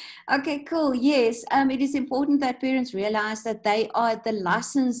 Okay, cool. Yes, it is important that parents realize that they are the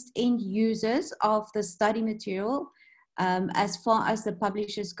licensed end users of the study material as far as the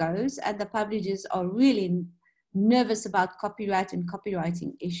publishers goes, and the publishers are really nervous about copyright and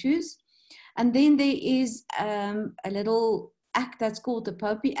copywriting issues. And then there is a little act that's called the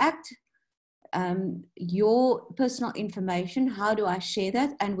POPI Act. Your personal information, how do I share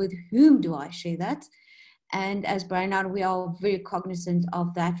that, and with whom do I share that? And as Brainline, we are very cognizant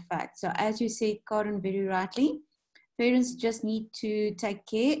of that fact. So as you said, Karen, very rightly, parents just need to take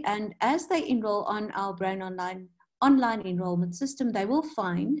care, and as they enroll on our Brainline online enrollment system, they will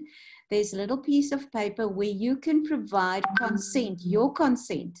find there's a little piece of paper where you can provide consent, your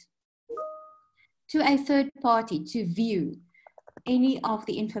consent, to a third party to view any of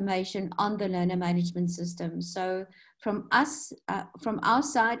the information on the learner management system. So from us, from our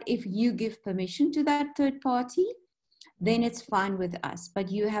side, if you give permission to that third party, then it's fine with us.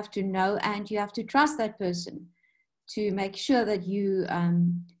 But you have to know and you have to trust that person to make sure that you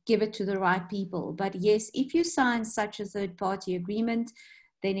give it to the right people. But yes, if you sign such a third party agreement,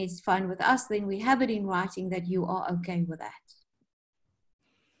 then it's fine with us. Then we have it in writing that you are okay with that.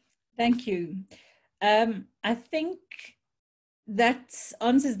 Thank you. I think that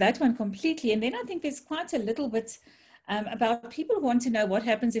answers that one completely. And then I think there's quite a little bit about people who want to know what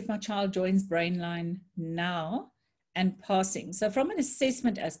happens if my child joins Brainline now and passing. So from an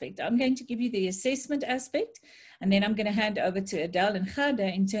assessment aspect, I'm going to give you the assessment aspect, and then I'm going to hand over to Adele and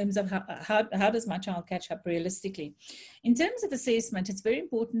Khada in terms of how does my child catch up realistically. In terms of assessment, it's very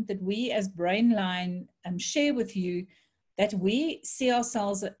important that we as Brainline share with you that we see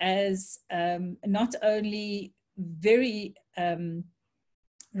ourselves as not only very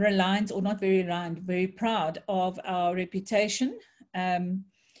reliant, or not very reliant, very proud of our reputation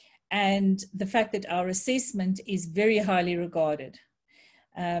and the fact that our assessment is very highly regarded.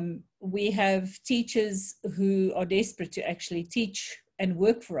 We have teachers who are desperate to actually teach and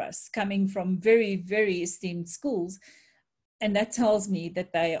work for us, coming from very, very esteemed schools. And that tells me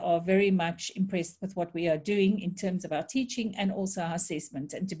that they are very much impressed with what we are doing in terms of our teaching and also our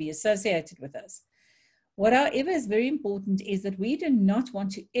assessment, and to be associated with us. What, however, is very important is that we do not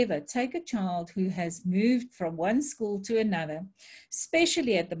want to ever take a child who has moved from one school to another,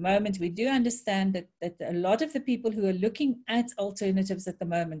 especially at the moment. We do understand that a lot of the people who are looking at alternatives at the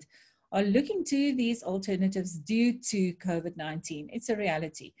moment are looking to these alternatives due to COVID-19. It's a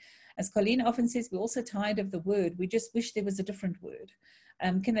reality. As Colleen often says, we're also tired of the word. We just wish there was a different word.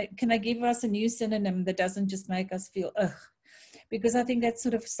 Can I give us a new synonym that doesn't just make us feel, ugh? Because I think that's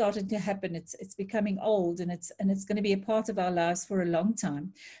sort of started to happen. It's becoming old, and it's going to be a part of our lives for a long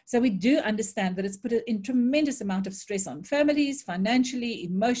time. So we do understand that it's put a tremendous amount of stress on families, financially,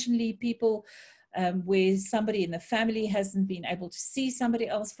 emotionally, people, where somebody in the family hasn't been able to see somebody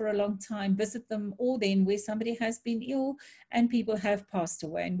else for a long time, visit them, or then where somebody has been ill and people have passed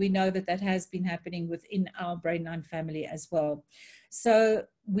away. And we know that that has been happening within our Brainline family as well. So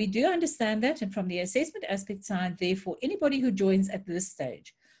we do understand that, and from the assessment aspect side, therefore, anybody who joins at this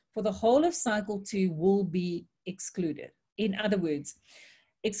stage for the whole of cycle 2 will be excluded. In other words,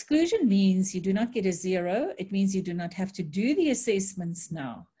 exclusion means you do not get a 0. It means you do not have to do the assessments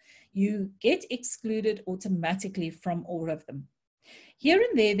now. You get excluded automatically from all of them. Here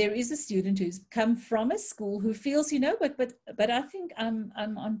and there is a student who's come from a school who feels, but I think I'm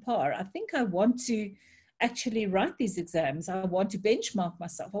on par. I think I want to actually write these exams. I want to benchmark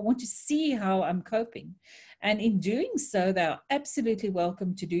myself. I want to see how I'm coping. And in doing so, they are absolutely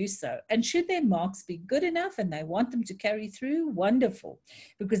welcome to do so. And should their marks be good enough and they want them to carry through, wonderful,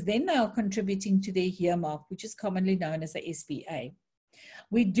 because then they are contributing to their year mark, which is commonly known as the SBA.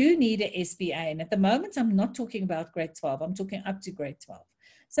 We do need an SBA, and at the moment, I'm not talking about grade 12. I'm talking up to grade 12.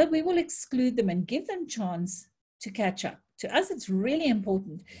 So we will exclude them and give them a chance to catch up. To us, it's really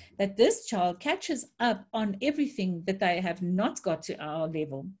important that this child catches up on everything that they have not got to our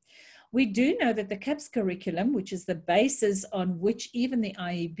level. We do know that the CAPS curriculum, which is the basis on which even the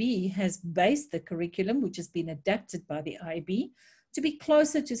IEB has based the curriculum, which has been adapted by the IEB, to be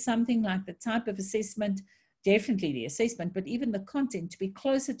closer to something like the type of assessment, definitely the assessment, but even the content to be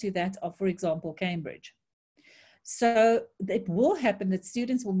closer to that of, for example, Cambridge. So it will happen that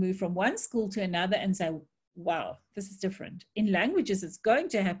students will move from one school to another and say, wow, this is different. In languages, it's going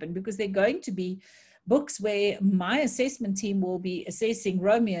to happen because they're going to be books where my assessment team will be assessing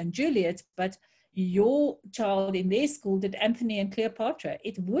Romeo and Juliet, but your child in their school did Anthony and Cleopatra.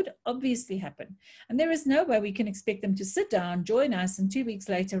 It would obviously happen. And there is no way we can expect them to sit down, join us, and 2 weeks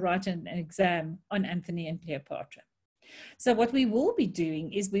later write an exam on Anthony and Cleopatra. So what we will be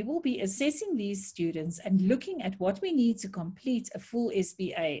doing is we will be assessing these students and looking at what we need to complete a full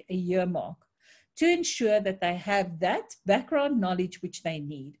SBA, a year mark, to ensure that they have that background knowledge which they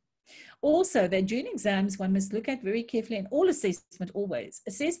need. Also, that during exams, one must look at very carefully, and all assessment always.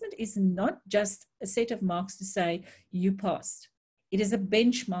 Assessment is not just a set of marks to say you passed. It is a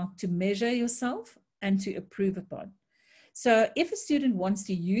benchmark to measure yourself and to improve upon. So if a student wants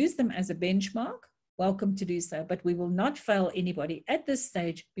to use them as a benchmark, welcome to do so, but we will not fail anybody at this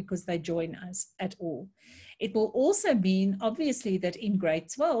stage because they join us at all. It will also mean, obviously, that in grade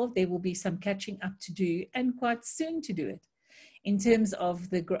 12, there will be some catching up to do and quite soon to do it. In terms of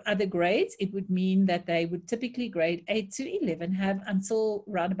the other grades, it would mean that they would typically grade 8 to 11 have until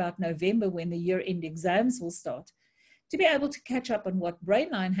around about November when the year-end exams will start to be able to catch up on what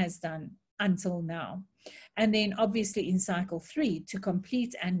Brainline has done until now. And then obviously in cycle 3 to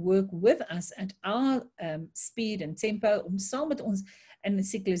complete and work with us at our speed and tempo om saam met ons in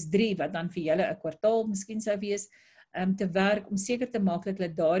cyklus 3 wat dan vir julle 'n kwartaal miskien sou wees, te werk om seker te maak dat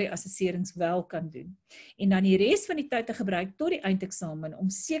hulle daardie assesserings wel kan doen. En dan die res van die tyd te gebruik tot die eindeksamen om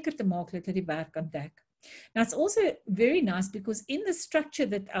seker te maak dat hulle die werk kan dek. Now it's also very nice because in the structure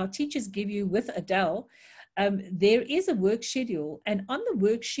that our teachers give you with Adele, there is a work schedule, and on the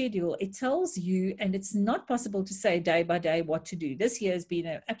work schedule it tells you, and it's not possible to say day by day what to do. This year has been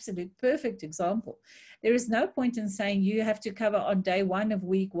an absolute perfect example. There is no point in saying you have to cover on day 1 of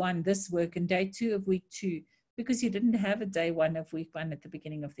week 1 this work and day 2 of week 2, because you didn't have a day 1 of week 1 at the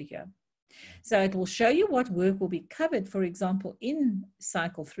beginning of the year. So it will show you what work will be covered, for example, in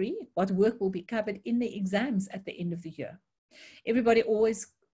cycle 3, what work will be covered in the exams at the end of the year. Everybody always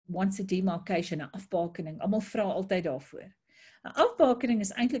wants a demarcation, 'n afbakening. Almal vra altyd daarvoor. 'n Afbakening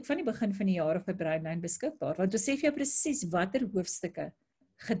is eintlik van die begin van die jaar op by Brainline beskikbaar, want dit sê vir jou presies watter hoofstukke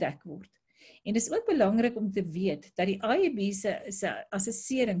gedek word. En dit is ook belangrik om te weet dat die IEB se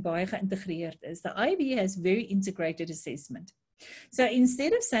assessering baie geïntegreerd is. The IEB has very integrated assessment. So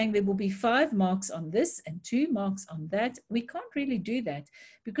instead of saying there will be 5 marks on this and 2 marks on that, we can't really do that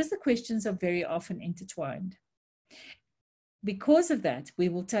because the questions are very often intertwined. Because of that, we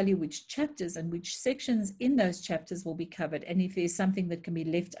will tell you which chapters and which sections in those chapters will be covered, and if there's something that can be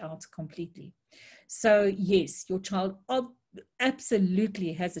left out completely. So yes, your child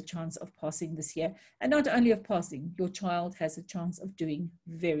absolutely has a chance of passing this year, and not only of passing, your child has a chance of doing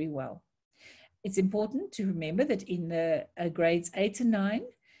very well. It's important to remember that in the grades 8 and 9,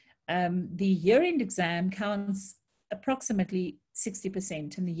 the year-end exam counts approximately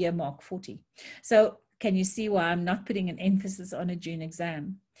 60% and the year mark 40. So can you see why I'm not putting an emphasis on a June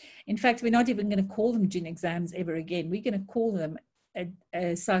exam? In fact, we're not even going to call them June exams ever again. We're going to call them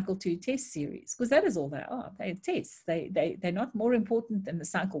a cycle 2 test series, because that is all they are. They're tests. They're not more important than the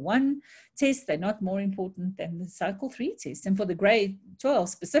cycle 1 test. They're not more important than the cycle 3 test. And for the grade 12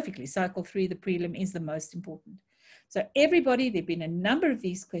 specifically, cycle 3, the prelim is the most important. So everybody, there have been a number of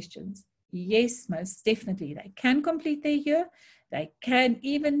these questions. Yes, most definitely. They can complete their year. They can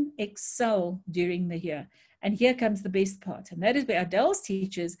even excel during the year. And here comes the best part. And that is where Adele's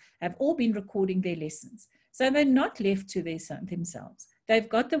teachers have all been recording their lessons. So they're not left to themselves. They've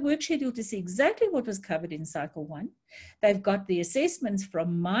got the work schedule to see exactly what was covered in cycle 1. They've got the assessments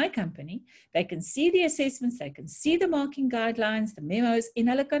from my company. They can see the assessments. They can see the marking guidelines, the memos, en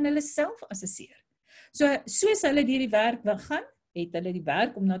hulle kan hulle self assesseer. So soos hulle hierdie werk wil gaan, het hulle die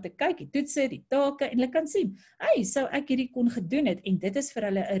werk om na te kyk, die toetse, die take, en hulle kan sien, hey, so ek hierdie kon gedoen het, en dit is vir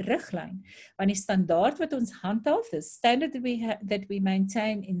hulle 'n riglyn, want die standaard wat ons handhaaf, the standard that we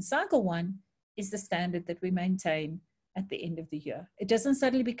maintain in cycle 1 is the standard that we maintain at the end of the year. It doesn't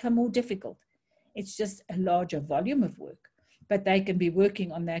suddenly become more difficult. It's just a larger volume of work, but they can be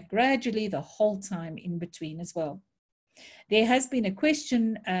working on that gradually the whole time in between as well. There has been a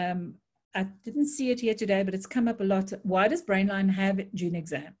question, I didn't see it here today, but it's come up a lot. Why does Brainline have June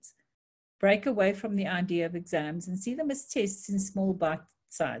exams? Break away from the idea of exams and see them as tests in small bite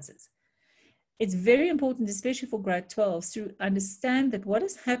sizes. It's very important, especially for grade 12, to understand that what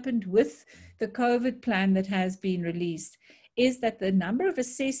has happened with the COVID plan that has been released is that the number of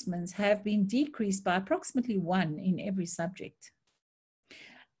assessments have been decreased by approximately 1 in every subject.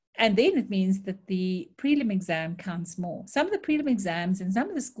 And then it means that the prelim exam counts more. Some of the prelim exams in some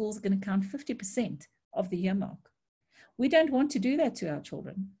of the schools are going to count 50% of the year mark. We don't want to do that to our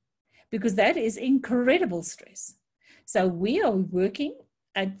children because that is incredible stress. So we are working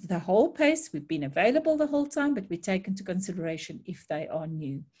at the whole pace. We've been available the whole time, but we take into consideration if they are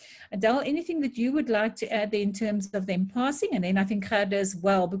new. Adele, anything that you would like to add there in terms of them passing? And then I think Gerda as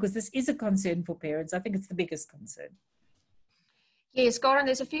well, because this is a concern for parents. I think it's the biggest concern. Yes, Karen,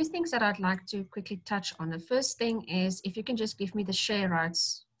 there's a few things that I'd like to quickly touch on. The first thing is if you can just give me the share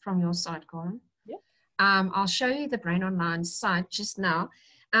rights from your side, Karen. Yeah. I'll show you the Brain Online site just now.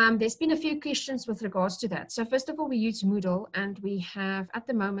 There's been a few questions with regards to that. So first of all, we use Moodle, and we have, at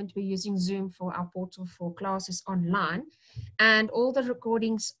the moment, we're using Zoom for our portal for classes online, and all the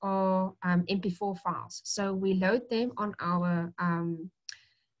recordings are MP4 files. So we load them on our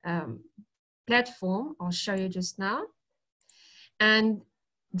platform. I'll show you just now. And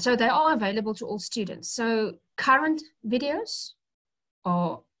so they are available to all students. So current videos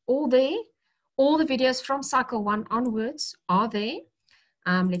are all there. All the videos from cycle 1 onwards are there.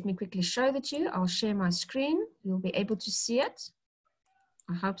 Let me quickly show that to you. I'll share my screen. You'll be able to see it.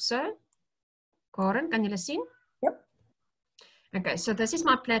 I hope so. Karen, can you see? Yep. Okay, so this is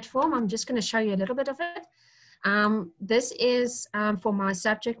my platform. I'm just going to show you a little bit of it. This is for my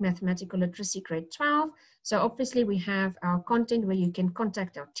subject, Mathematical Literacy, grade 12. So obviously we have our content where you can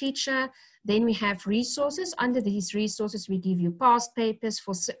contact our teacher. Then we have resources. Under these resources, we give you past papers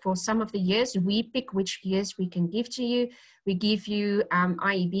for some of the years. We pick which years we can give to you. We give you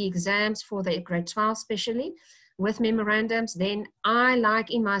IEB exams for the grade 12 especially with memorandums. Then I like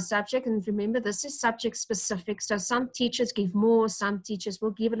in my subject, and remember this is subject specific. So some teachers give more, some teachers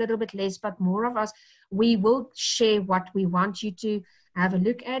will give a little bit less, but more of us, we will share what we want you to have a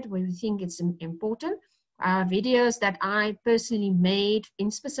look at, where we think it's important. Videos that I personally made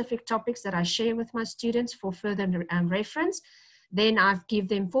in specific topics that I share with my students for further reference. Then I give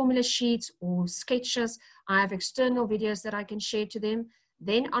them formula sheets or sketches. I have external videos that I can share to them.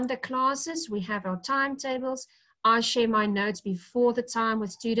 Then under classes, we have our timetables. I share my notes before the time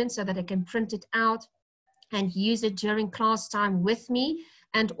with students so that they can print it out and use it during class time with me.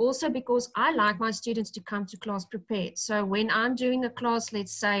 And also because I like my students to come to class prepared. So when I'm doing a class,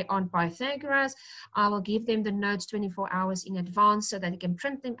 let's say on Pythagoras, I will give them the notes 24 hours in advance so that they can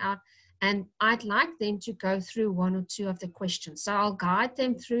print them out. And I'd like them to go through 1 or 2 of the questions. So I'll guide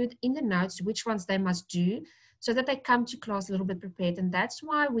them through in the notes which ones they must do so that they come to class a little bit prepared. And that's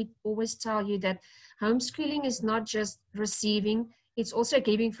why we always tell you that homeschooling is not just receiving, it's also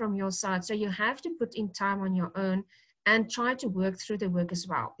giving from your side. So you have to put in time on your own and try to work through the work as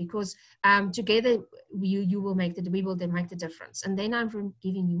well, because together we will make the difference. And then I'm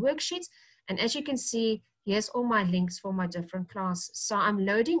giving you worksheets, and as you can see, here's all my links for my different classes. So I'm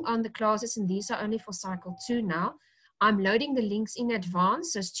loading on the classes, and these are only for cycle 2 now. I'm loading the links in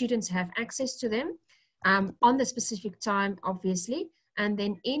advance so students have access to them on the specific time, obviously. And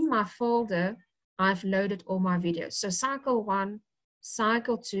then in my folder, I've loaded all my videos. So cycle 1,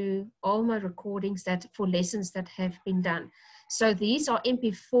 cycle 2, all my recordings that for lessons that have been done. So these are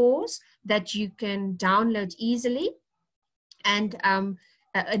MP4s that you can download easily and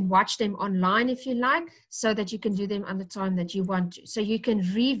watch them online if you like, so that you can do them on the time that you want to. So you can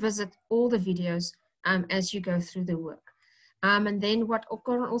revisit all the videos as you go through the work. And then what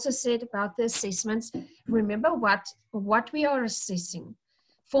Okoran also said about the assessments, remember what we are assessing.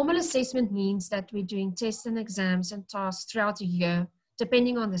 Formal assessment means that we're doing tests and exams and tasks throughout the year,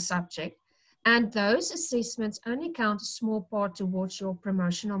 depending on the subject. And those assessments only count a small part towards your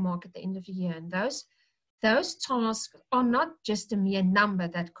promotional mark at the end of the year. And those tasks are not just a mere number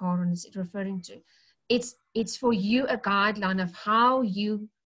that Karen is referring to. It's for you a guideline of how you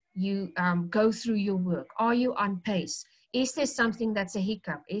go through your work. Are you on pace? Is there something that's a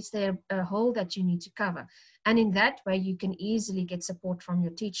hiccup? Is there a hole that you need to cover? And in that way, you can easily get support from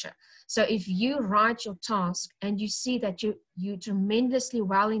your teacher. So if you write your task and you see that you tremendously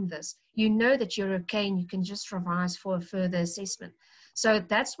well in this, you know that you're okay and you can just revise for a further assessment. So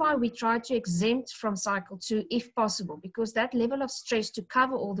that's why we try to exempt from cycle 2 if possible, because that level of stress to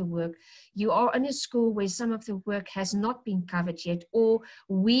cover all the work, you are in a school where some of the work has not been covered yet, or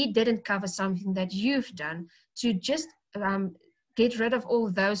we didn't cover something that you've done. To just get rid of all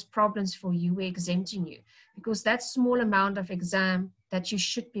those problems for you, we're exempting you, because that small amount of exam that you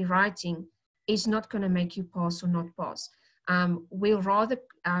should be writing is not going to make you pass or not pass. We'll rather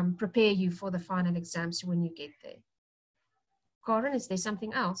prepare you for the final exams when you get there. Karen, is there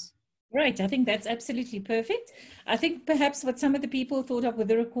something else? Right, I think that's absolutely perfect. I think perhaps what some of the people thought of with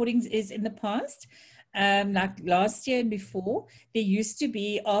the recordings is in the past, like last year and before, there used to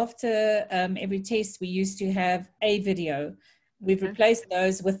be after every test, we used to have a video. We've replaced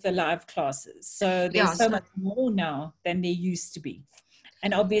those with the live classes. So there's so much more now than there used to be.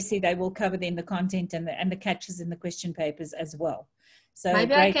 And obviously they will cover then the content and the catches in the question papers as well. So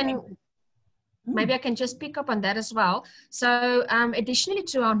maybe I can just pick up on that as well. So additionally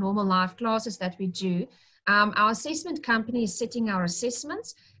to our normal live classes that we do, our assessment company is setting our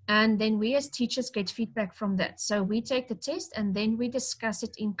assessments, and then we as teachers get feedback from that. So we take the test and then we discuss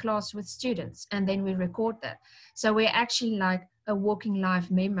it in class with students, and then we record that. So we're actually like a walking live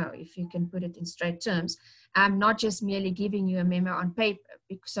memo, if you can put it in straight terms. Not just merely giving you a memo on paper.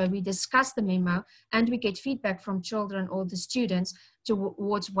 So we discuss the memo and we get feedback from children or the students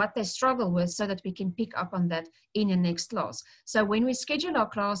towards what they struggle with, so that we can pick up on that in the next class. So when we schedule our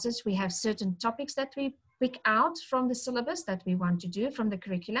classes, we have certain topics that we pick out from the syllabus that we want to do from the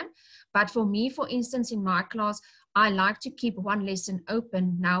curriculum. But for me, for instance, in my class, I like to keep one lesson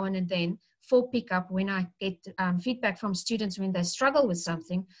open now and then for pickup when I get feedback from students when they struggle with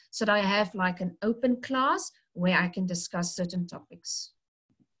something, so that I have like an open class where I can discuss certain topics.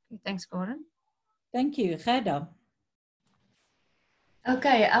 Okay, thanks, Gordon. Thank you. Gerda.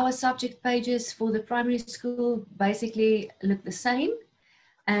 Okay, our subject pages for the primary school basically look the same.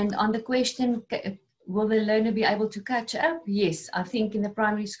 And on the question, will the learner be able to catch up? Yes, I think in the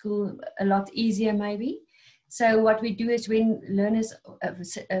primary school, a lot easier maybe. So what we do is when learners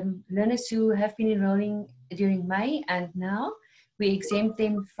who have been enrolling during May and now, we exempt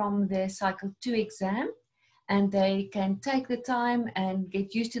them from the cycle 2 exam, and they can take the time and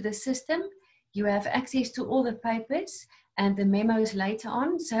get used to the system. You have access to all the papers and the memos later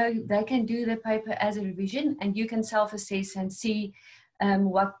on, so they can do the paper as a revision, and you can self-assess and see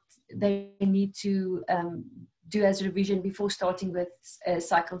what they need to do as a revision before starting with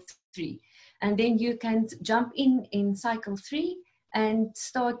cycle 3. And then you can jump in cycle 3 and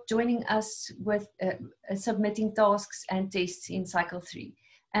start joining us with submitting tasks and tests in cycle 3.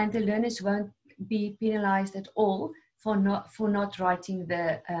 And the learners won't be penalized at all for not writing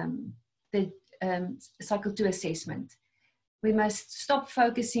the cycle 2 assessment. We must stop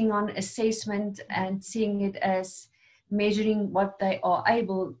focusing on assessment and seeing it as measuring what they are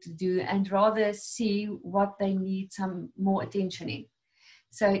able to do, and rather see what they need some more attention in.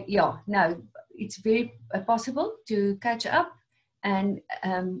 So yeah, no, it's very possible to catch up, and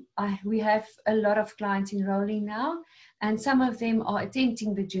we have a lot of clients enrolling now, and some of them are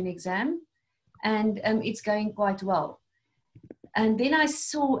attempting the June exam, and it's going quite well. And then I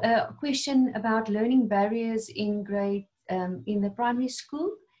saw a question about learning barriers in in the primary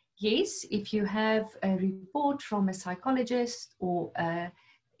school. Yes, if you have a report from a psychologist or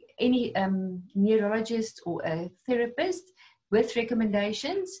any neurologist or a therapist with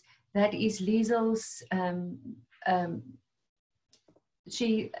recommendations, that is Liesel's,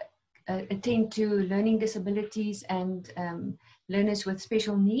 she attend to learning disabilities and learners with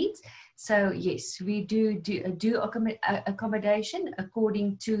special needs. So yes, we do accommodation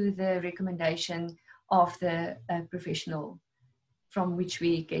according to the recommendation of the professional from which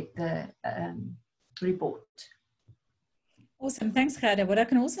we get the report. Awesome, thanks Gerda. What I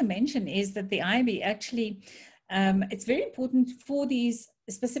can also mention is that the IB actually, it's very important for these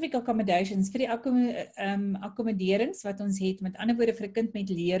specific accommodations, vir die accommoderings wat ons het, met ander woorde vir 'n kind met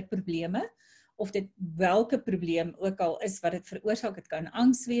leerprobleme, of dit welke probleem ook al is wat dit veroorsaak. Dit kan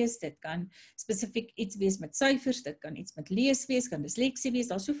angs wees, dit kan spesifiek iets wees met syfers, dit kan iets met lees wees, kan dysleksie wees,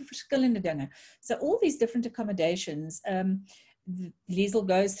 daar's soveel verskillende dinge. So all these different accommodations, Liesel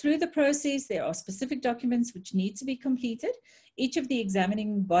goes through the process. There are specific documents which need to be completed. Each of the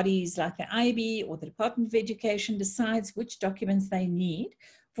examining bodies, like the IB or the Department of Education, decides which documents they need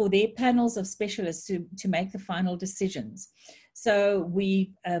for their panels of specialists to make the final decisions. So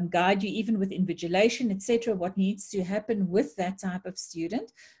we guide you even with invigilation, etc., what needs to happen with that type of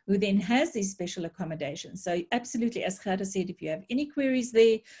student who then has these special accommodations. So absolutely, as Gerda said, if you have any queries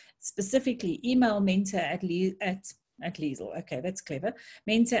there, specifically email mentor at Liesel. Okay, that's clever.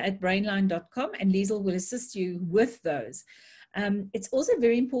 mentor@brainline.com, and Liesel will assist you with those. It's also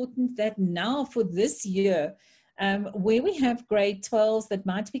very important that now for this year, where we have grade 12s that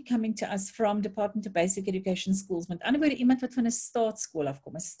might be coming to us from Department of Basic Education schools, met ander woorde iemand wat van 'n staatsskool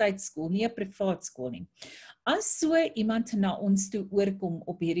afkom, 'n state school, nie 'n privaat skool nie. As so iemand na ons toe oorkom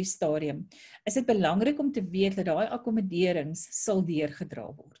op hierdie stadium, is dit belangrik om te weet dat daai akkommoderings sal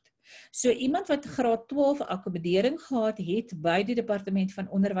deurgedra word. So iemand wat graad 12 akkommodering gehad het by die Departement van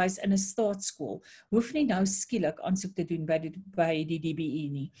Onderwys in 'n staatsskool, hoef nie nou skielik aansoek te doen by die DBE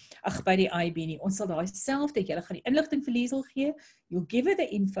nie. Ag, by die IB nie. Ons sal daai selfde, julle gaan die inligting vir Liesel gee, you'll give her the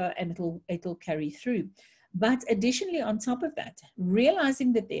info and it'll carry through. But additionally, on top of that,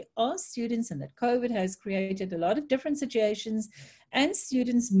 realizing that there are students and that COVID has created a lot of different situations and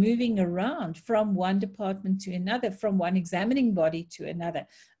students moving around from one department to another, from one examining body to another.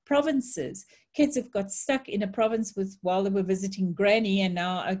 Provinces, kids have got stuck in a province while they were visiting granny, and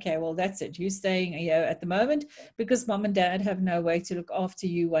now, okay, well, that's it. You're staying here at the moment because mom and dad have no way to look after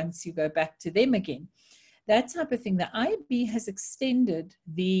you once you go back to them again. That type of thing. The IB has extended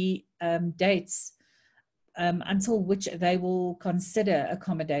the dates until which they will consider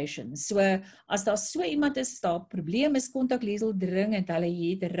accommodations. So as daar so iemand is, daar probleem is, kontak Liesel dringend, hulle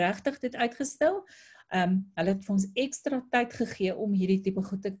het regtig dit uitgestel. Hulle het vir ons ekstra tyd gegee om hierdie tipe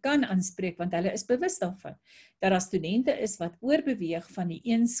goed te kan aanspreek, want hulle is bewus daarvan, dat daar studente is wat oorbeweeg van die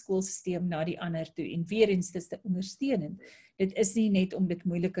een skoolsisteem na die ander toe, en weer eens, dit is te ondersteunend. Dit is nie net om dit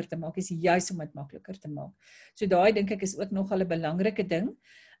moeiliker te maak, dit is juist om dit makliker te maak. So daai dink ek is ook nogal 'n belangrike ding.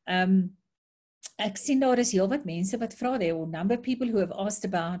 Ek sien daar is heel wat mense wat vra, there are a number of people who have asked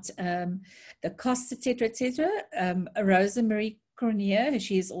about the costs, etc., etc. Rosa Marie Cornier,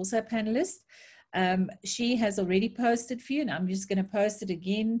 she is also a panelist. She has already posted for you, and I'm just going to post it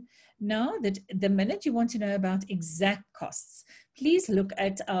again now, that the minute you want to know about exact costs, please look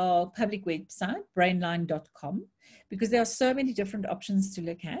at our public website, brainline.com, because there are so many different options to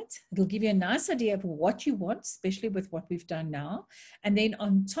look at. It'll give you a nice idea of what you want, especially with what we've done now. And then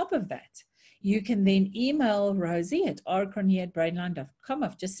on top of that, you can then email Rosie at rcornier@brainline.com.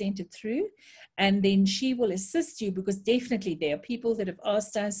 I've just sent it through. And then she will assist you, because definitely there are people that have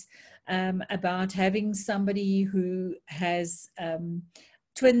asked us about having somebody who has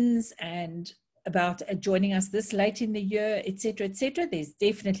twins and about joining us this late in the year, etc., etc. There's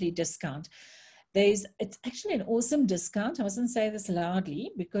definitely discount. It's actually an awesome discount. I mustn't say this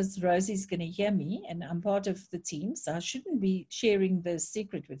loudly because Rosie's going to hear me and I'm part of the team, so I shouldn't be sharing the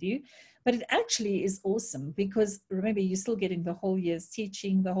secret with you. But it actually is awesome because remember, you're still getting the whole year's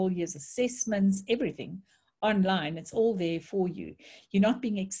teaching, the whole year's assessments, everything online. It's all there for you. You're not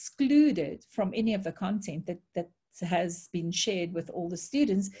being excluded from any of the content that has been shared with all the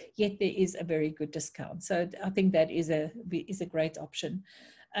students, yet there is a very good discount. So I think that is a great option.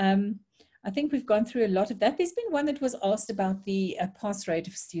 I think we've gone through a lot of that. There's been one that was asked about the pass rate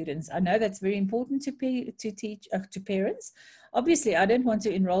of students. I know that's very important to parents. Obviously, I don't want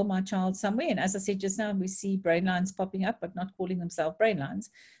to enroll my child somewhere. And as I said just now, we see brainlines popping up, but not calling themselves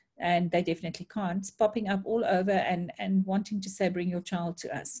brainlines. And they definitely can't, popping up all over and wanting to say, bring your child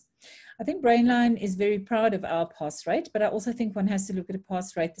to us. I think Brainline is very proud of our pass rate, but I also think one has to look at a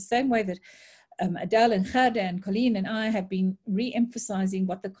pass rate the same way that Adele and Gerda and Colleen and I have been re-emphasizing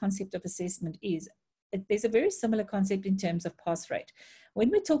what the concept of assessment is. There's a very similar concept in terms of pass rate. When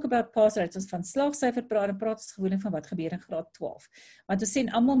we talk about pass rate, ons van slaagsyfer praat, dan praat ons gewoonlik van wat gebeur in graad 12. Want ons sien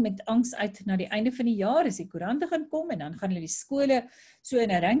almal met angs uit na die einde van die jaar, as die koerante gaan kom en dan gaan hulle die skole so in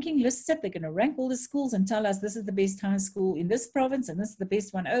 'n ranking list sit. They're going to rank all the schools and tell us this is the best high school in this province and this is the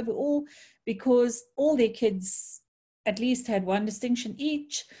best one overall, because all their kids at least had one distinction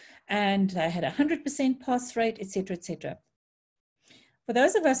each and they had 100% pass rate, etc., etc. For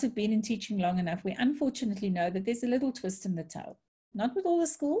those of us who've been in teaching long enough, we unfortunately know that there's a little twist in the tail. Not with all the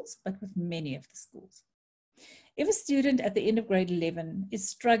schools, but with many of the schools. If a student at the end of grade 11 is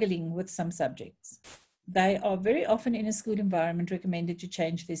struggling with some subjects, they are very often in a school environment recommended to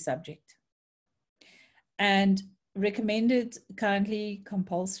change their subject. And recommended kindly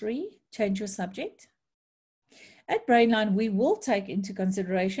compulsory, change your subject. At Brainline, we will take into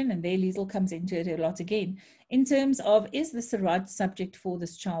consideration, and there Liesel comes into it a lot again, in terms of, is this the right subject for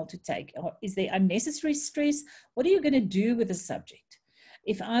this child to take? Or is there unnecessary stress? What are you going to do with the subject?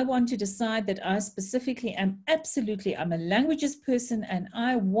 If I want to decide that I specifically am I'm a languages person and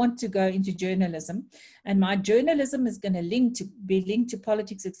I want to go into journalism, and my journalism is going to be linked to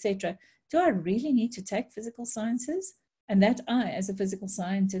politics, etc., do I really need to take physical sciences? And that I, as a physical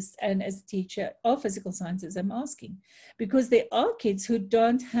scientist and as a teacher of physical sciences, am asking. Because there are kids who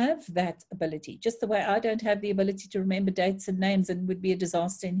don't have that ability, just the way I don't have the ability to remember dates and names and would be a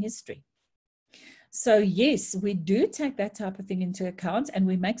disaster in history. So yes, we do take that type of thing into account and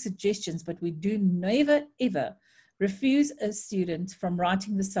we make suggestions, but we do never, ever refuse a student from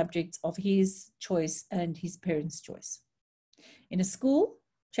writing the subject of his choice and his parents' choice. In a school,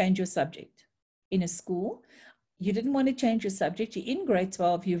 change your subject. In a school, you didn't want to change your subject. You're in grade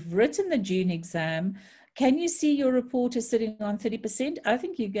 12. You've written the June exam. Can you see your report is sitting on 30%? I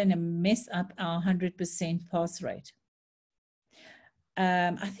think you're going to mess up our 100% pass rate.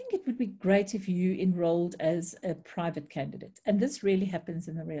 I think it would be great if you enrolled as a private candidate. And this really happens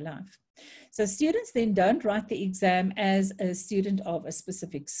in the real life. So students then don't write the exam as a student of a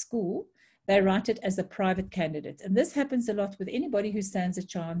specific school. They write it as a private candidate. And this happens a lot with anybody who stands a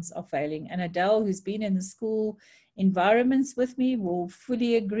chance of failing. And Adele, who's been in the school environments with me, will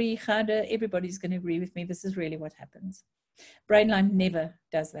fully agree. Khada, everybody's going to agree with me. This is really what happens. Brainline never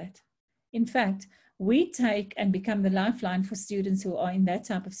does that. In fact, we take and become the lifeline for students who are in that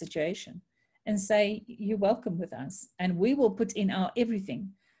type of situation and say, you're welcome with us. And we will put in our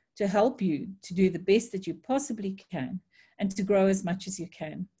everything to help you to do the best that you possibly can and to grow as much as you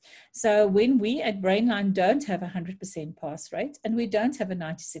can. So when we at Brainline don't have a 100% pass rate and we don't have a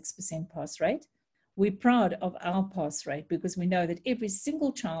 96% pass rate, we're proud of our pass rate because we know that every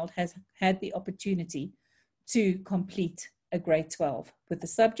single child has had the opportunity to complete a grade 12 with the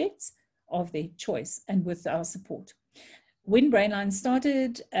subjects of their choice and with our support. When Brainline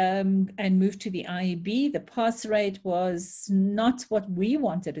started and moved to the IEB, the pass rate was not what we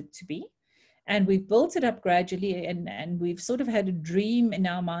wanted it to be. And we've built it up gradually and we've sort of had a dream in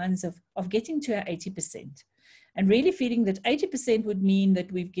our minds of getting to our 80%. And really feeling that 80% would mean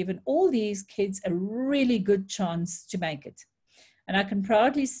that we've given all these kids a really good chance to make it. And I can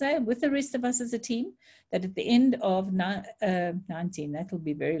proudly say with the rest of us as a team that at the end of 19, that'll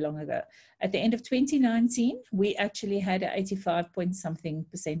be very long ago, at the end of 2019, we actually had an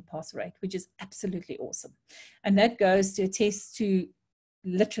 85-point-something% pass rate, which is absolutely awesome. And that goes to attest to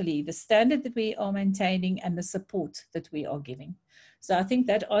literally the standard that we are maintaining and the support that we are giving. So I think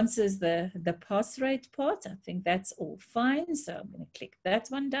that answers the pass rate part. I think that's all fine. So I'm going to click that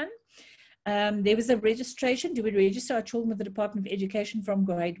one done. There was a registration. Do we register our children with the Department of Education from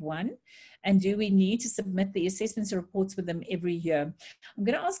grade 1? And do we need to submit the assessments and reports with them every year? I'm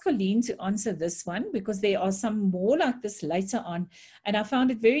going to ask Colleen to answer this one because there are some more like this later on. And I found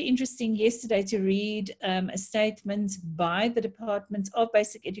it very interesting yesterday to read a statement by the Department of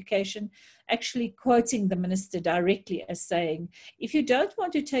Basic Education actually quoting the minister directly as saying, if you don't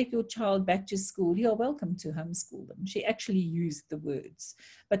want to take your child back to school, you're welcome to homeschool them. She actually used the words.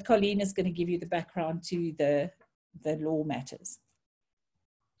 But Colleen is going to give you the background to the law matters.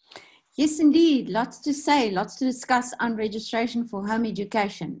 Yes, indeed. Lots to say, lots to discuss on registration for home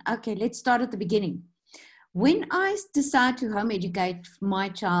education. Okay, let's start at the beginning. When I decide to home educate my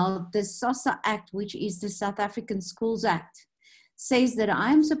child, the SASSA Act, which is the South African Schools Act, says that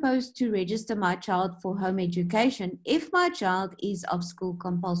I am supposed to register my child for home education if my child is of school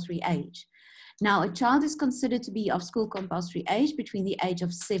compulsory age. Now, a child is considered to be of school compulsory age between the age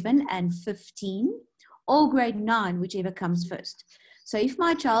of 7 and 15 or grade 9, whichever comes first. So if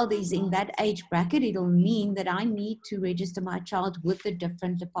my child is in that age bracket, it'll mean that I need to register my child with the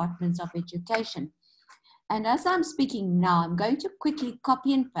different departments of education. And as I'm speaking now, I'm going to quickly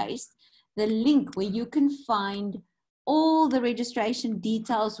copy and paste the link where you can find all the registration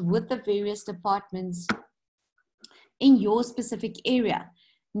details with the various departments in your specific area.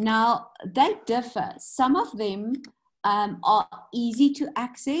 Now, they differ. Some of them are easy to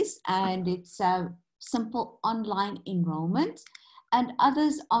access and it's a simple online enrollment. And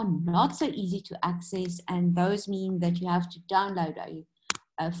others are not so easy to access, and those mean that you have to download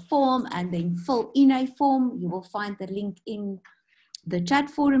a form and then fill in a form. You will find the link in the chat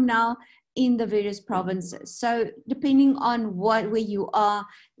forum now in the various provinces. So depending on where you are,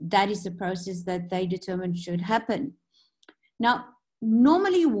 that is the process that they determine should happen. Now,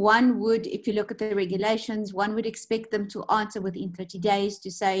 normally one would, if you look at the regulations, one would expect them to answer within 30 days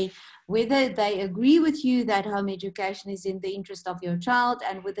to say whether they agree with you that home education is in the interest of your child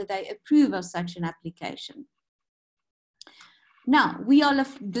and whether they approve of such an application. Now, we are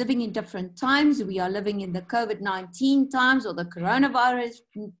living in different times. We are living in the COVID-19 times or the coronavirus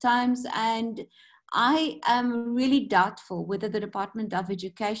times, and I am really doubtful whether the Department of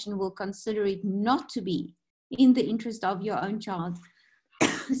Education will consider it not to be in the interest of your own child.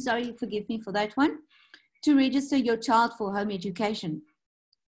 Sorry, forgive me for that one. To register your child for home education.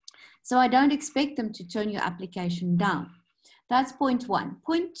 So I don't expect them to turn your application down. That's point one.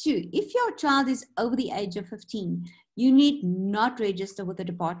 Point two, if your child is over the age of 15, you need not register with the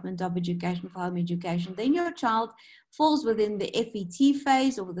Department of Education for home education. Then your child falls within the FET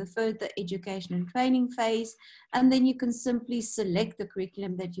phase or the further education and training phase, and then you can simply select the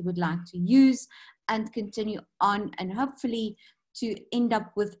curriculum that you would like to use and continue on, and hopefully to end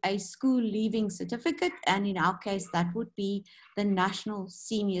up with a school leaving certificate, and in our case that would be the National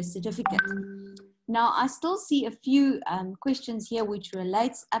Senior Certificate. Now I still see a few questions here which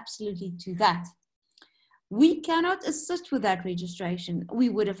relates absolutely to that. We cannot assist with that registration. We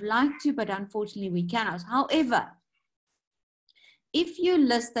would have liked to, but unfortunately we cannot. However, if you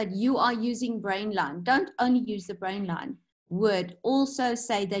list that you are using Brainline, don't only use the Brainline word, also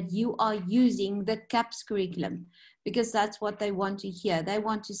say that you are using the CAPS curriculum, because that's what they want to hear. They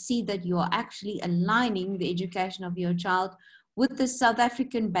want to see that you are actually aligning the education of your child with the South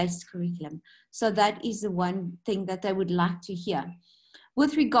African-based curriculum. So that is the one thing that they would like to hear.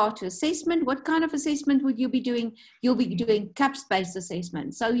 With regard to assessment, what kind of assessment would you be doing? You'll be doing CAPS-based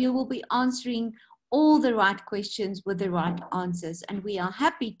assessment. So you will be answering all the right questions with the right answers. And we are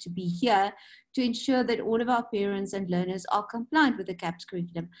happy to be here to ensure that all of our parents and learners are compliant with the CAPS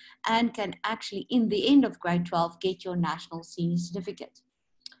curriculum and can actually, in the end of grade 12, get your National Senior Certificate.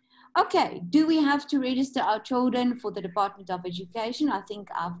 Okay, do we have to register our children for the Department of Education? I think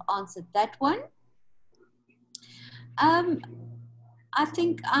I've answered that one. I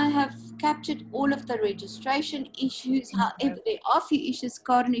think I have captured all of the registration issues. However, there are a few issues,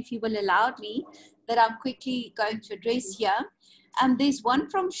 Karen, if you will allow me, that I'm quickly going to address here. There's one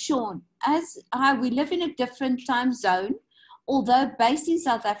from Sean. As we live in a different time zone, although based in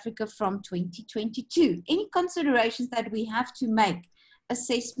South Africa from 2022. Any considerations that we have to make,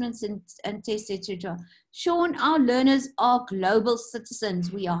 assessments and tests, etc. Sean, our learners are global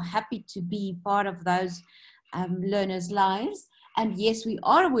citizens. We are happy to be part of those learners' lives. And yes, we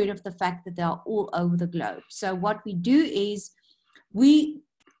are aware of the fact that they are all over the globe. So what we do is we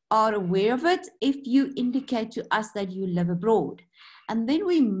are aware of it if you indicate to us that you live abroad. And then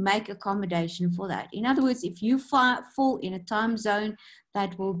we make accommodation for that. In other words, if you fall in a time zone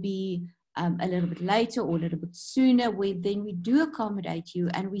that will be a little bit later or a little bit sooner, then we do accommodate you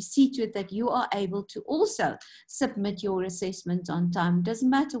and we see to it that you are able to also submit your assessment on time. It doesn't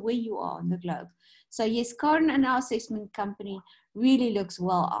matter where you are on the globe. So yes, Karen and our assessment company really looks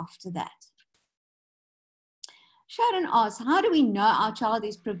well after that. Sharon asks, how do we know our child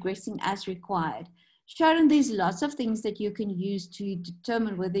is progressing as required? Sharon, there's lots of things that you can use to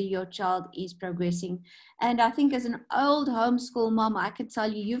determine whether your child is progressing. And I think as an old homeschool mom, I can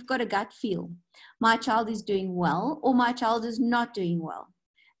tell you, you've got a gut feel. My child is doing well or my child is not doing well.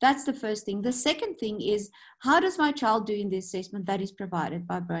 That's the first thing. The second thing is, how does my child do in the assessment that is provided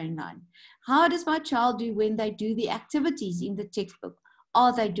by Brainline? How does my child do when they do the activities in the textbook?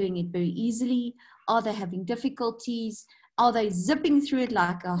 Are they doing it very easily? Are they having difficulties? Are they zipping through it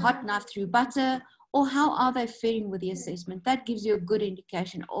like a hot knife through butter? Or how are they faring with the assessment? That gives you a good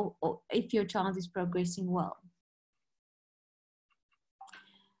indication of if your child is progressing well.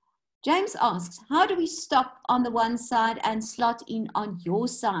 James asks, how do we stop on the one side and slot in on your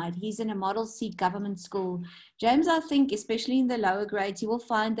side? He's in a Model C government school. James, I think, especially in the lower grades, you will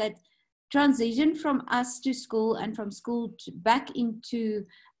find that transition from us to school and from school to back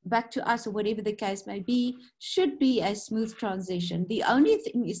to us, or whatever the case may be, should be a smooth transition. The only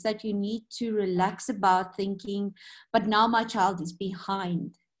thing is that you need to relax about thinking, but now my child is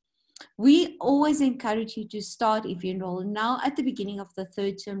behind. We always encourage you to start, if you enroll now, at the beginning of the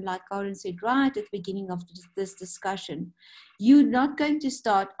third term, like Karen said, right at the beginning of this discussion. You're not going to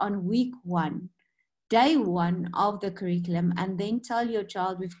start on week 1, day 1 of the curriculum, and then tell your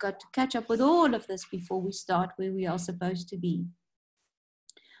child we've got to catch up with all of this before we start where we are supposed to be.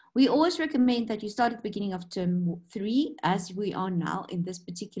 We always recommend that you start at the beginning of term 3, as we are now in this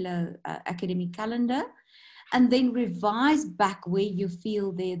particular academic calendar, and then revise back where you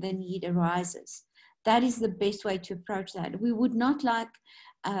feel the need arises. That is the best way to approach that. We would not like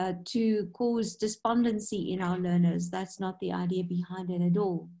to cause despondency in our learners. That's not the idea behind it at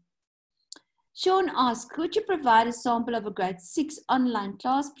all. Sean asks, could you provide a sample of a grade 6 online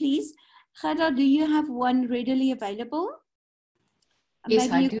class, please? Gerda, do you have one readily available?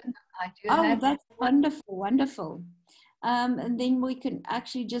 Yes, I do. Oh, that's wonderful, wonderful. And then we can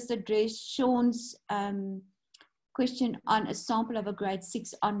actually just address Sean's question on a sample of a grade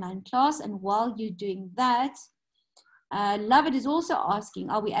 6 online class. And while you're doing that, Lovett is also asking,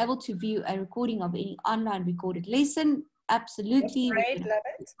 are we able to view a recording of any online recorded lesson? Absolutely. Great,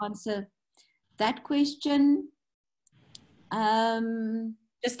 Lovett. Answer that question.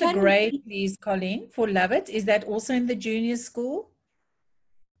 Just a grade, please, Colleen, for Lovett. Is that also in the junior school?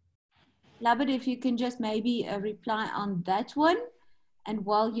 Lovett, if you can just maybe reply on that one. And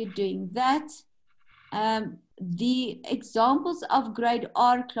while you're doing that, the examples of grade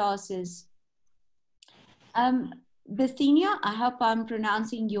R classes. Bithynia, I hope I'm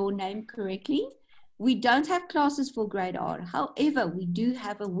pronouncing your name correctly. We don't have classes for grade R. However, we do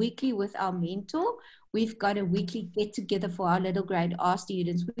have a weekly with our mentor. We've got a weekly get together for our little grade R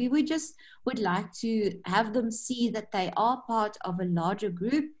students. We would like to have them see that they are part of a larger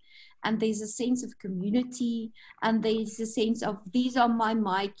group, and there's a sense of community, and there's a sense of, these are my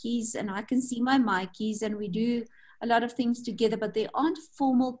Mikeys and I can see my Mikeys, and we do a lot of things together, but they aren't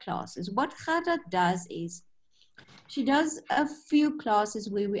formal classes. What Gerda does is, she does a few classes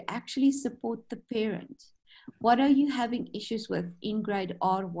where we actually support the parent. What are you having issues with in grade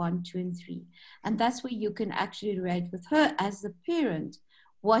R1, 2, and 3? And that's where you can actually relate with her as the parent.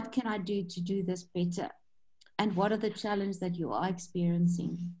 What can I do to do this better? And what are the challenges that you are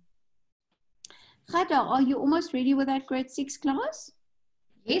experiencing? Gerda, are you almost ready with that grade 6 class?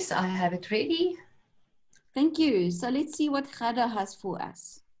 Yes, I have it ready. Thank you. So let's see what Gerda has for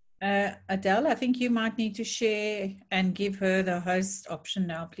us. Adele, I think you might need to share and give her the host option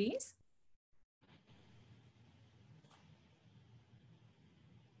now, please.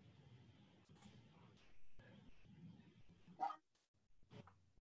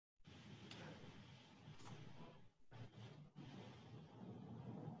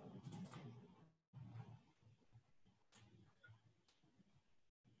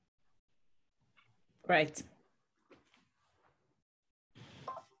 Great.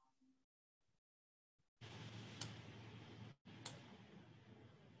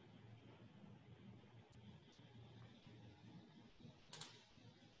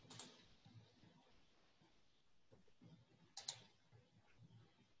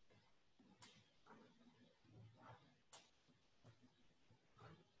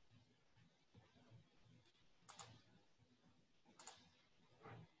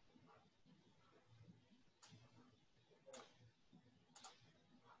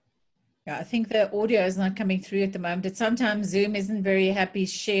 Yeah, I think the audio is not coming through at the moment. Sometimes Zoom isn't very happy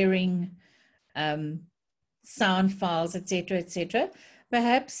sharing sound files, etc., etc.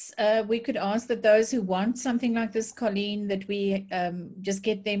 Perhaps we could ask that those who want something like this, Colleen, that we just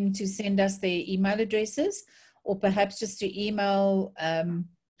get them to send us their email addresses, or perhaps just to email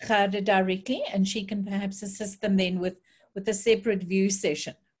Gerda directly, and she can perhaps assist them then with a separate view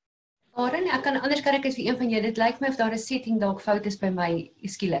session. Karen, anders kan ek dit vir een van julle. Dit lyk my of daar 'n setting dalk fout is by my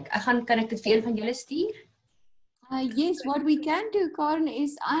skielik. Kan ek dit vir een van julle stuur? Yes, what we can do, Karen,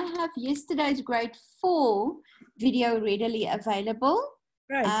 is I have yesterday's grade 4 video readily available.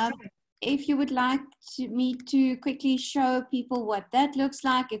 Right. If you would like me to quickly show people what that looks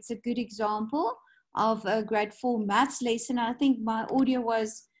like, it's a good example of a grade 4 maths lesson. I think my audio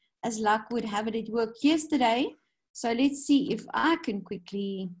was, as luck would have it, it worked yesterday. So let's see if I can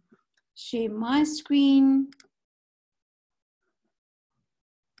quickly share my screen.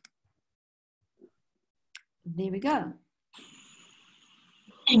 There we go.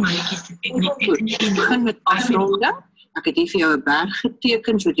 Begin met afronde. Ek het hier vir jou 'n berg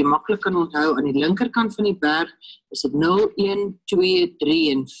geteken sodat jy maklik kan onthou. Aan die linkerkant van die berg is dit 0, 1, 2,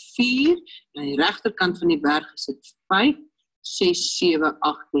 3 en 4. En aan die regterkant van die berg is dit 5, 6, 7,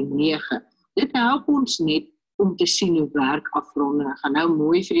 8 en 9. Dit help ons net om te sien hoe werk afronde. Ek gaan nou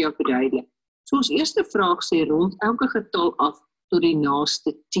mooi vir jou verduidelik. So ons eerste vraag sê rond elke getal af tot die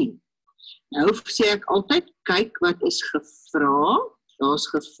naaste 10. Nou sê ek altyd, kyk wat is gevra. Daar's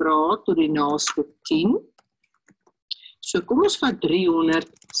gevra tot die naaste 10. So kom ons vat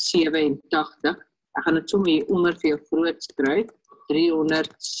 387. Ek gaan dit sommer hier onder vir jou groot skryf.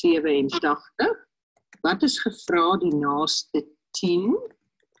 387. Wat is gevra die naaste 10?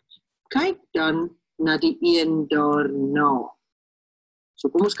 Kyk dan na die een daarna. So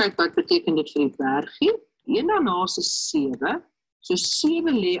kom ons kyk wat beteken dit vir die bergie. Die een daarna is 7. So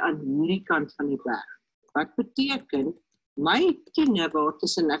 7 lê aan hierdie kant van die berg. Wat beteken, my 10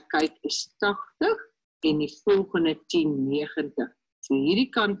 waartussen ek kyk is 80 en die volgende 10, 90. So hierdie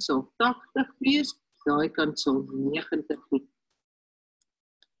kant sal 80 wees, daai kant sal 90 wees.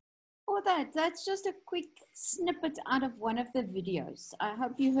 For that, that's just a quick snippet out of one of the videos. I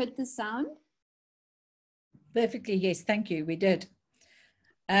hope you heard the sound. Perfectly, yes, thank you, we did.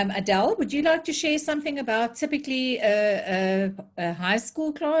 Adele, would you like to share something about typically a high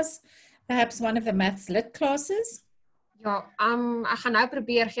school class, perhaps one of the maths lit classes? Ja, ek gaan nou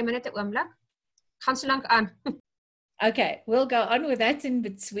probeer, gee my net 'n oomblik. Gaan so lank aan. Okay, we'll go on with that in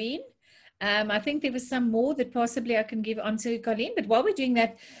between. I think there was some more that possibly I can give on to Colleen, but while we're doing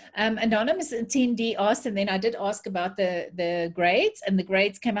that, anonymous attendee asked, and then I did ask about the grades, and the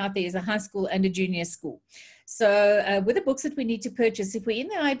grades came out there as a high school and a junior school. So with the books that we need to purchase, if we're in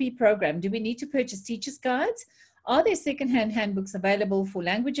the IB program, do we need to purchase teacher's guides? Are there secondhand handbooks available for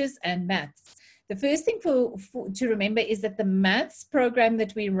languages and maths? The first thing to remember is that the maths program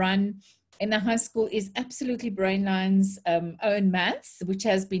that we run in the high school is absolutely Brainline's own maths, which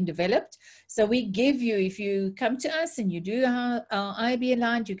has been developed. So we give you, if you come to us and you do our IB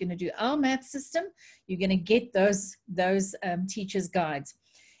aligned, you're going to do our math system, you're going to get those teacher's guides.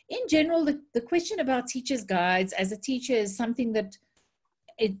 In general, the question about teacher's guides as a teacher is something that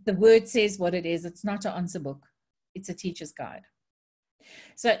the word says what it is. It's not an answer book. It's a teacher's guide.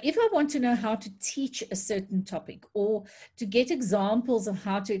 So if I want to know how to teach a certain topic or to get examples of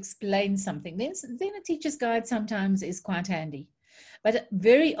how to explain something, then a teacher's guide sometimes is quite handy. But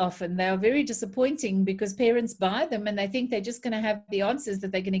very often they are very disappointing because parents buy them and they think they're just going to have the answers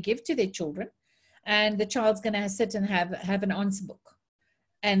that they're going to give to their children, and the child's going to sit and have an answer book.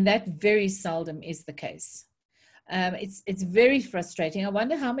 And that very seldom is the case. It's very frustrating. I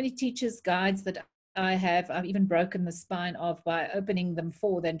wonder how many teachers' guides that I've even broken the spine of by opening them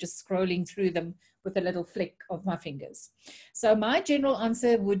for them, just scrolling through them with a little flick of my fingers. So my general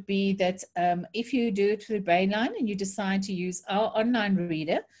answer would be that if you do it through Brainline and you decide to use our online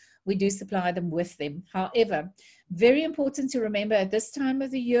reader, we do supply them with them. However, very important to remember at this time of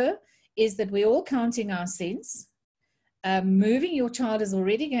the year is that we're all counting our cents. Moving your child is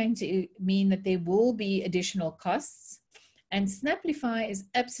already going to mean that there will be additional costs. And Snaplify is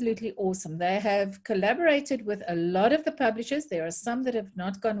absolutely awesome. They have collaborated with a lot of the publishers. There are some that have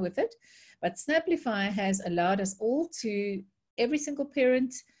not gone with it, but Snaplify has allowed us all to, every single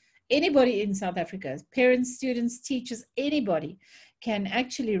parent, anybody in South Africa, parents, students, teachers, anybody can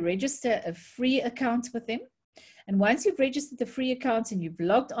actually register a free account with them. And once you've registered the free account and you've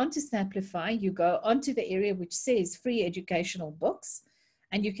logged onto Snaplify, you go onto the area which says free educational books.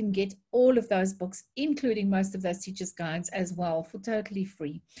 And you can get all of those books, including most of those teachers' guides as well, for totally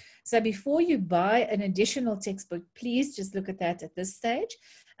free. So before you buy an additional textbook, please just look at that at this stage.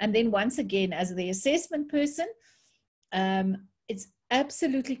 And then once again, as the assessment person, it's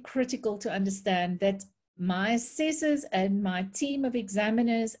absolutely critical to understand that my assessors and my team of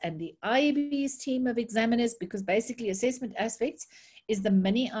examiners and the IEB's team of examiners, because basically assessment aspects is the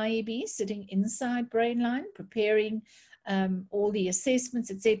mini IEB sitting inside Brainline, preparing all the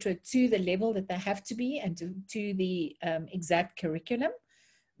assessments, etc., to the level that they have to be and to the exact curriculum.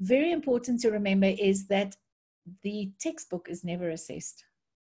 Very important to remember is that the textbook is never assessed.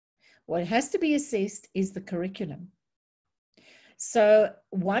 What has to be assessed is the curriculum. So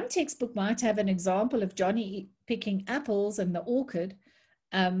one textbook might have an example of Johnny picking apples and the orchid,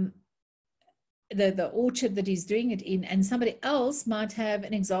 the orchard that he's doing it in, and somebody else might have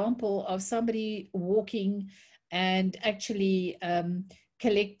an example of somebody walking and actually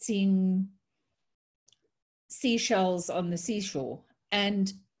collecting seashells on the seashore.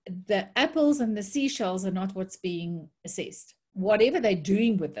 And the apples and the seashells are not what's being assessed. Whatever they're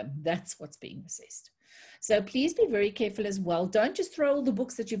doing with them, that's what's being assessed. So please be very careful as well. Don't just throw all the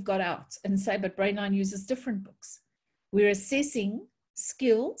books that you've got out and say, but Brainline uses different books. We're assessing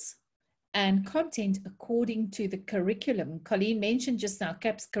skills and content according to the curriculum. Colleen mentioned just now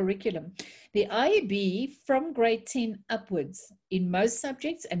CAPS curriculum. The IEB from grade 10 upwards in most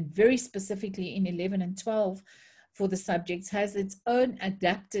subjects, and very specifically in 11 and 12 for the subjects, has its own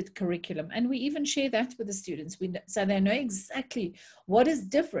adapted curriculum. And we even share that with the students. So they know exactly what is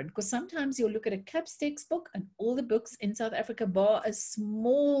different, because sometimes you'll look at a CAPS textbook and all the books in South Africa, bar a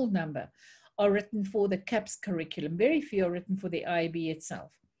small number, are written for the CAPS curriculum. Very few are written for the IEB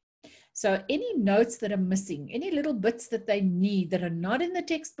itself. So any notes that are missing, any little bits that they need that are not in the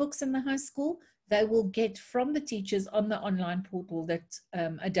textbooks in the high school, they will get from the teachers on the online portal that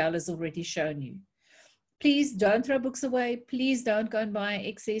Adele has already shown you. Please don't throw books away. Please don't go and buy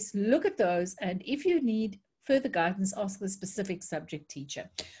excess. Look at those. And if you need further guidance, ask the specific subject teacher.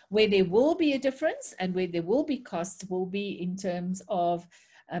 Where there will be a difference and where there will be costs will be in terms of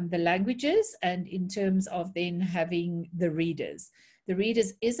the languages and in terms of then having the readers. The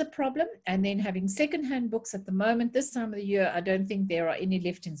readers is a problem, and then having secondhand books at the moment, this time of the year, I don't think there are any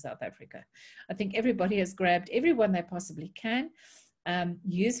left in South Africa. I think everybody has grabbed everyone they possibly can.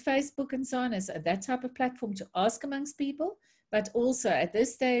 Use Facebook and so on as that type of platform to ask amongst people, But also at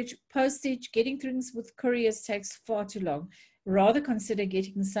this stage, postage, getting things with couriers takes far too long. Rather consider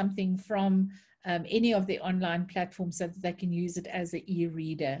getting something from any of the online platforms so that they can use it as an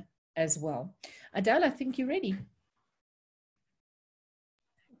e-reader as well. Adele, I think you're ready.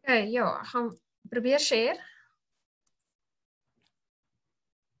 Okay, ja, gaan probeer share.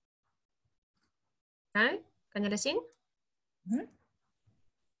 Okay, kan julle sien?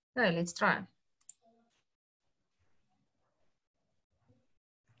 Okay, let's try.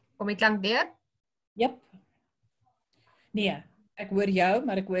 Kom die klank deur? Yep. Nee, ek hoor jou,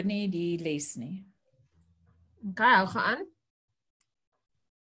 maar ek hoor nie die les nie. Okay, hou gaan.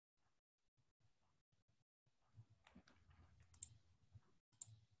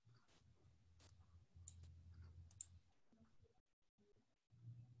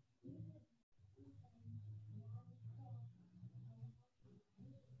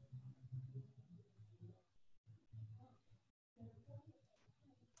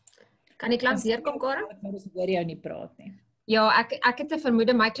 Kan die klank deurkom, Karen? Ek hoor jou nie praat nie. Ja, ek het 'n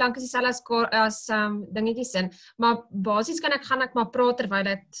vermoede my klank is dieselfde as dingetjies in, maar basies kan ek maar praat terwyl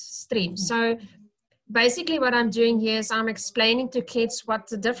dit stream. So basically what I'm doing here is I'm explaining to kids what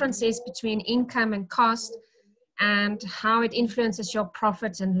the difference is between income and cost and how it influences your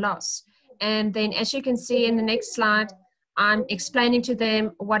profit and loss. And then as you can see in the next slide, I'm explaining to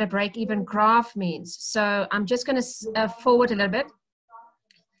them what a break-even graph means. So I'm just going to forward a little bit.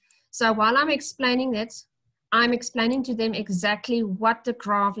 So while I'm explaining it, I'm explaining to them exactly what the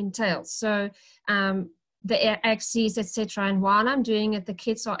graph entails. So the axes, etc. And while I'm doing it, the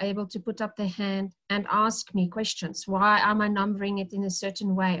kids are able to put up their hand and ask me questions. Why am I numbering it in a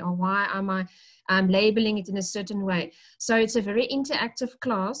certain way? Or why am I labeling it in a certain way? So it's a very interactive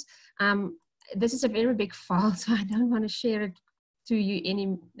class. This is a very big file, so I don't want to share it to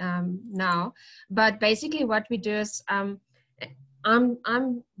you now. But basically what we do is,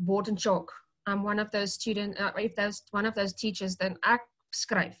 I'm board and chalk. I'm one of those students, if there's one of those teachers, then ek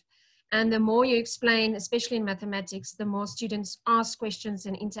skryf. And the more you explain, especially in mathematics, the more students ask questions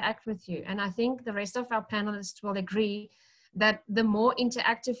and interact with you. And I think the rest of our panelists will agree that the more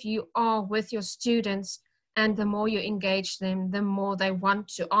interactive you are with your students and the more you engage them, the more they want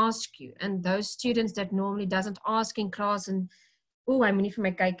to ask you. And those students that normally doesn't ask in class and, oh, I'm nie vir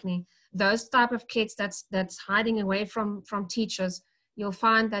my kyk nie, those type of kids that's hiding away from teachers, you'll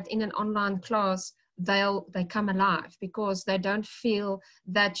find that in an online class, they come alive because they don't feel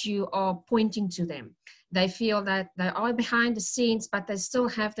that you are pointing to them. They feel that they are behind the scenes, but they still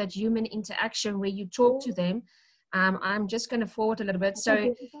have that human interaction where you talk to them. I'm just going to forward a little bit.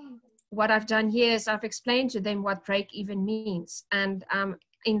 So what I've done here is I've explained to them what break even means. And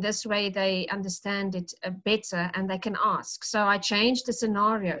in this way, they understand it better and they can ask. So I changed the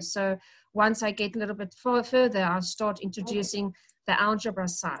scenario. So once I get a little bit further, I'll start introducing the algebra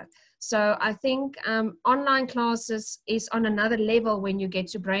side. So I think online classes is on another level when you get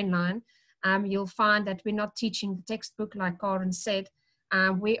to Brainline. You'll find that we're not teaching the textbook like Karen said.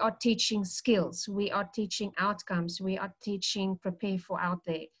 We are teaching skills. We are teaching outcomes. We are teaching prepare for out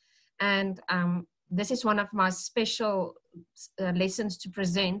there. And this is one of my special lessons to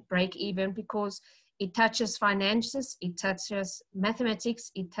present, break even, because it touches finances, it touches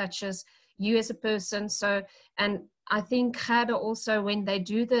mathematics, it touches you as a person. So, and I think Gerda also, when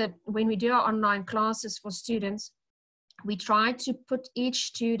we do our online classes for students, we try to put each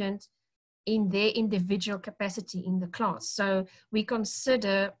student in their individual capacity in the class. So we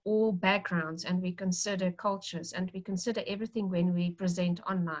consider all backgrounds and we consider cultures and we consider everything when we present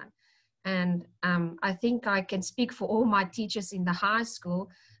online. And I think I can speak for all my teachers in the high school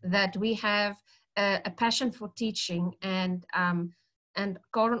that we have a passion for teaching. And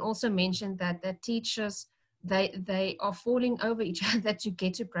Karen also mentioned that the teachers, they are falling over each other to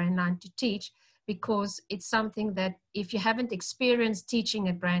get to Brainline to teach, because it's something that if you haven't experienced teaching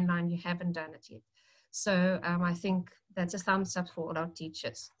at Brainline, you haven't done it yet. So I think that's a thumbs up for all our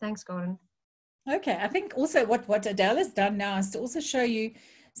teachers. Thanks, Karen. Okay, I think also what Adele has done now is to also show you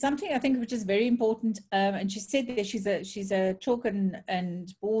something I think which is very important, and she said that she's a chalk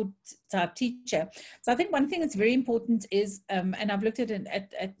and board type teacher. So I think one thing that's very important is, and I've looked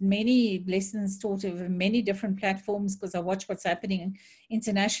at many lessons taught over many different platforms because I watch what's happening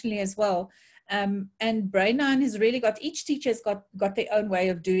internationally as well. And Brainline has really got, each teacher's got their own way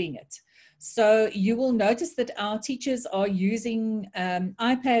of doing it. So you will notice that our teachers are using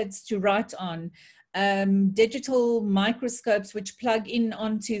iPads to write on, digital microscopes which plug in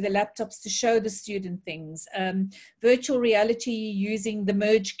onto the laptops to show the student things, virtual reality using the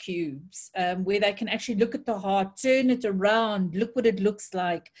merge cubes, where they can actually look at the heart, turn it around, look what it looks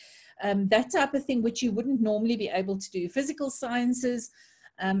like. that type of thing, which you wouldn't normally be able to do. Physical sciences,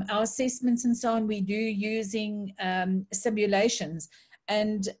 our assessments and so on, we do using simulations.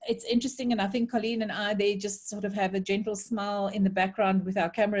 And it's interesting, and I think Colleen and I, they just sort of have a gentle smile in the background with our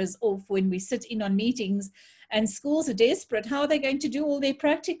cameras off when we sit in on meetings, and schools are desperate. How are they going to do all their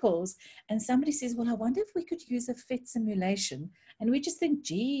practicals? And somebody says, well, I wonder if we could use a FET simulation. And we just think,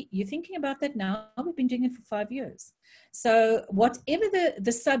 gee, you're thinking about that now? We've been doing it for 5 years. So whatever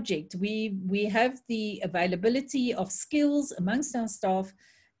the subject, we have the availability of skills amongst our staff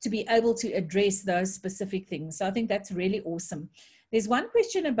to be able to address those specific things. So I think that's really awesome. There's one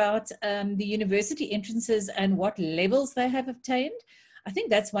question about the university entrances and what levels they have obtained. I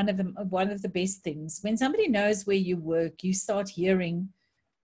think that's one of the best things. When somebody knows where you work, you start hearing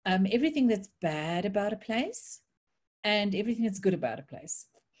everything that's bad about a place and everything that's good about a place.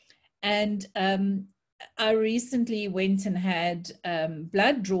 And I recently went and had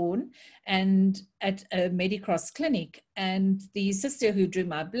blood drawn and at a Medicross clinic, and the sister who drew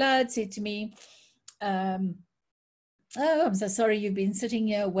my blood said to me, oh, I'm so sorry, you've been sitting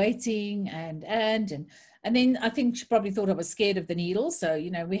here waiting, and then I think she probably thought I was scared of the needle. So, you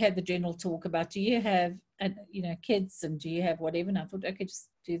know, we had the general talk about, do you have, you know, kids, and do you have whatever? And I thought, okay, just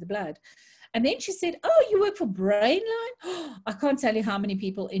do the blood. And then she said, oh, you work for Brainline? Oh, I can't tell you how many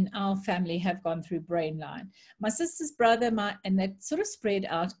people in our family have gone through Brainline. My sister's brother, and that sort of spread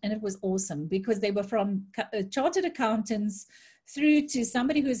out, and it was awesome because they were from chartered accountants through to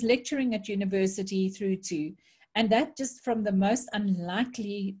somebody who's lecturing at university through to, and that just from the most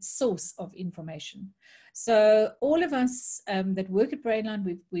unlikely source of information. So all of us that work at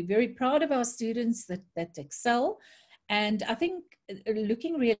Brainline, we're very proud of our students that excel. And I think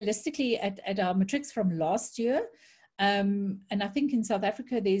looking realistically at our matrics from last year, and I think in South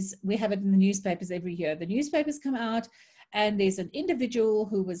Africa, we have it in the newspapers every year. The newspapers come out, and there's an individual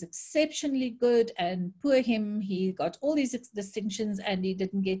who was exceptionally good, and poor him, he got all these distinctions and he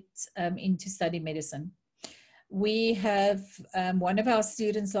didn't get into study medicine. We have one of our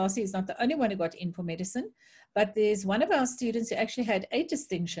students last year, is not the only one who got in for medicine, but there's one of our students who actually had 8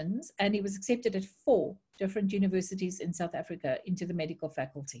 distinctions, and he was accepted at 4 different universities in South Africa into the medical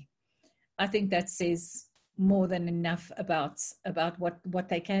faculty. I think that says more than enough about what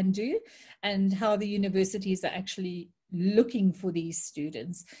they can do and how the universities are actually looking for these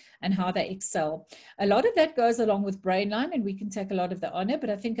students and how they excel. A lot of that goes along with Brainline, and we can take a lot of the honor, but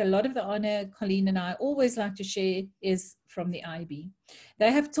I think a lot of the honor Colleen and I always like to share is from the IB.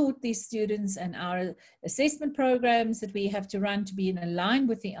 They have taught these students, and our assessment programs that we have to run to be in line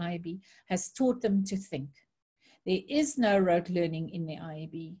with the IB has taught them to think. There is no rote learning in the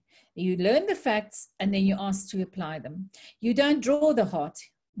IB. You learn the facts and then you're asked to apply them. You don't draw the heart.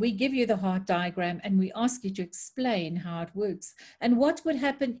 We give you the heart diagram and we ask you to explain how it works and what would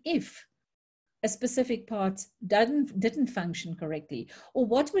happen if a specific part didn't function correctly, or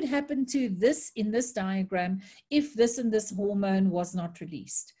what would happen to this in this diagram if this and this hormone was not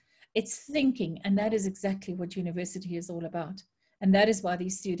released. It's thinking, and that is exactly what university is all about. And that is why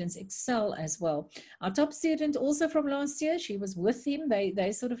these students excel as well. Our top student also from last year, she was with him.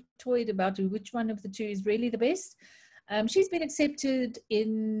 They sort of toyed about which one of the two is really the best. She's been accepted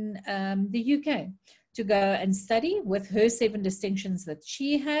in the UK to go and study with her 7 distinctions that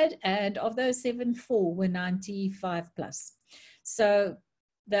she had. And of those 7, 4 were 95 plus. So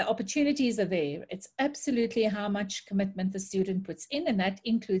the opportunities are there. It's absolutely how much commitment the student puts in, and that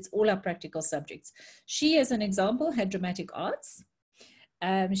includes all our practical subjects. She, as an example, had dramatic arts.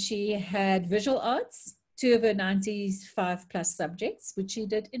 She had visual arts, 2 of her 95 plus subjects, which she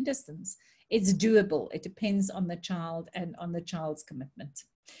did in distance. It's doable. It depends on the child and on the child's commitment.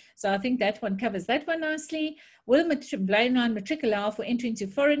 So I think that one covers that one nicely. Will Brainline matric allow for entry into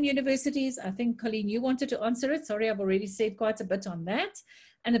foreign universities? I think, Colleen, you wanted to answer it. Sorry, I've already said quite a bit on that.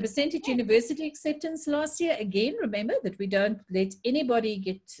 And the percentage university acceptance last year, again, remember that we don't let anybody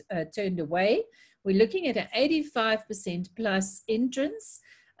get turned away. We're looking at an 85% plus entrance,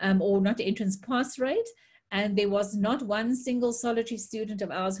 or not entrance, pass rate. And there was not one single solitary student of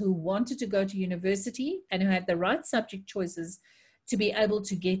ours who wanted to go to university and who had the right subject choices to be able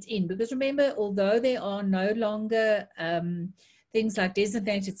to get in. Because remember, although there are no longer things like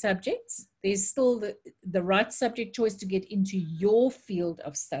designated subjects, there's still the right subject choice to get into your field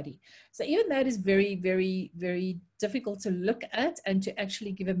of study. So even that is very, very, very difficult to look at and to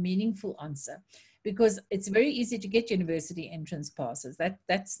actually give a meaningful answer, because it's very easy to get university entrance passes.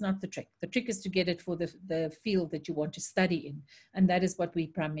 That's not the trick. The trick is to get it for the field that you want to study in. And that is what we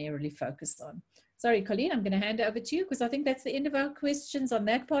primarily focus on. Sorry, Colleen, I'm going to hand it over to you because I think that's the end of our questions on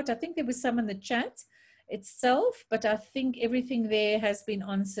that part. I think there was some in the chat. itself, but I think everything there has been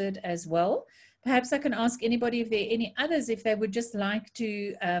answered as well. Perhaps I can ask anybody if there are any others, if they would just like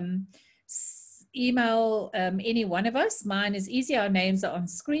to email any one of us. Mine is easy. Our names are on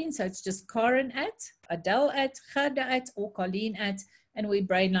screen. So it's just Karen at, Adele at, Gerda at, or Colleen at, and we're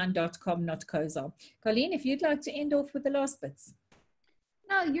brainline.com, not COSA. Colleen, if you'd like to end off with the last bits.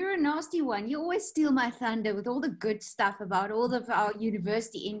 No, you're a nasty one. You always steal my thunder with all the good stuff about all of our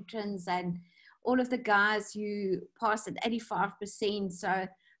university entrants and all of the guys who passed at 85%. So,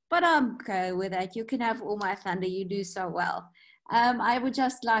 but I'm okay with that. You can have all my thunder. You do so well. I would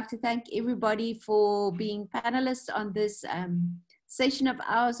just like to thank everybody for being panelists on this session of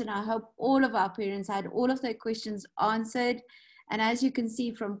ours. And I hope all of our parents had all of their questions answered. And as you can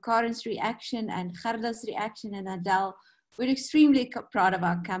see from Karen's reaction and Gerda's reaction and Adele, we're extremely proud of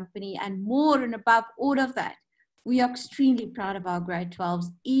our company, and more and above all of that, we are extremely proud of our grade 12s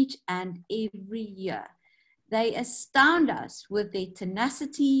each and every year. They astound us with their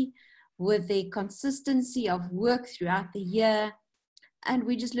tenacity, with their consistency of work throughout the year. And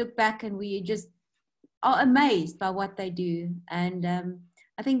we just look back and we just are amazed by what they do. And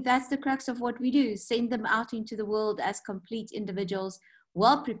I think that's the crux of what we do, send them out into the world as complete individuals,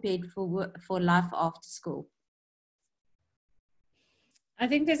 well prepared for life after school. I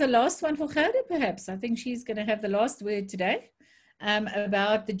think there's a last one for Gerda, perhaps. I think she's going to have the last word today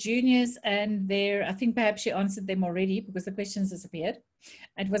about the juniors and their, I think perhaps she answered them already because the questions disappeared.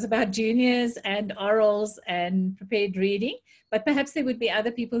 It was about juniors and orals and prepared reading, but perhaps there would be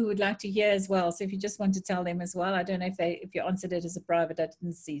other people who would like to hear as well. So if you just want to tell them as well, I don't know if you answered it as a private, I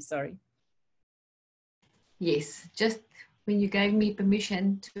didn't see, sorry. Yes, just when you gave me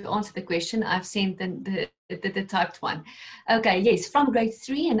permission to answer the question, I've sent the typed one. Okay, yes, from grade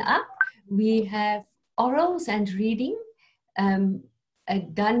 3 and up, we have orals and reading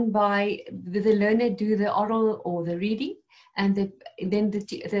done by the learner do the oral or the reading, and then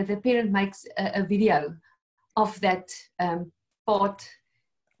the parent makes a video of that part,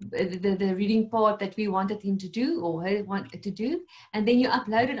 the reading part that we wanted him to do or her wanted to do, and then you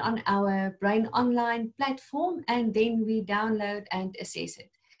upload it on our Brain Online platform, and then we download and assess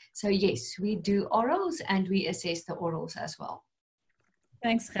it. So yes, we do orals and we assess the orals as well.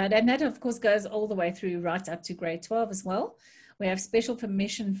 Thanks, Gerda. And that, of course, goes all the way through right up to grade 12 as well. We have special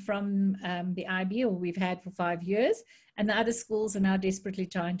permission from the IB, or we've had for 5 years, and the other schools are now desperately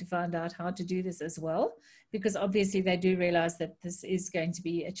trying to find out how to do this as well, because obviously they do realize that this is going to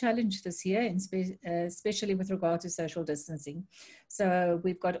be a challenge this year, especially with regard to social distancing. So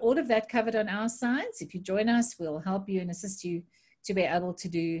we've got all of that covered on our sides. If you join us, we'll help you and assist you to be able to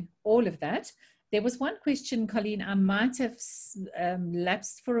do all of that. There was one question, Colleen, I might have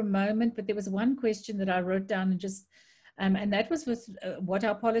lapsed for a moment, but there was one question that I wrote down and just, and that was with what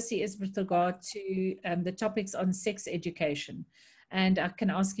our policy is with regard to the topics on sex education. And I can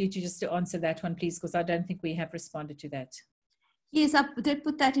ask you to just to answer that one, please, because I don't think we have responded to that. Yes, I did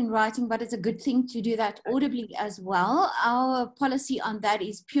put that in writing, but it's a good thing to do that audibly as well. Our policy on that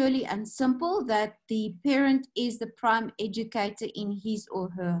is purely and simple, that the parent is the prime educator in his or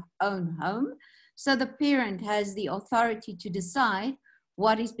her own home. So the parent has the authority to decide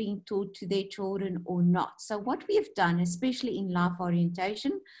what is being taught to their children or not. So what we have done, especially in life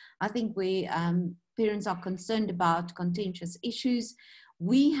orientation, I think where parents are concerned about contentious issues,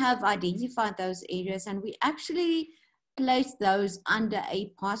 we have identified those areas and we actually place those under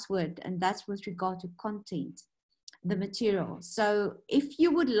a password, and that's with regard to content, the material. So if you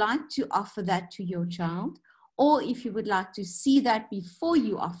would like to offer that to your child, or if you would like to see that before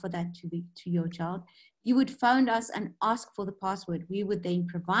you offer that to your child, you would phone us and ask for the password. We would then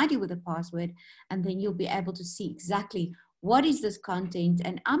provide you with a password, and then you'll be able to see exactly what is this content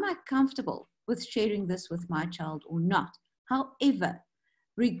and am I comfortable with sharing this with my child or not. However,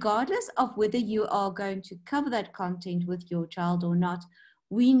 regardless of whether you are going to cover that content with your child or not,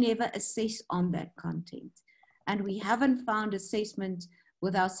 we never assess on that content. And we haven't found assessment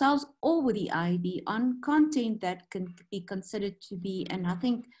with ourselves or with the IEB on content that can be considered to be, and I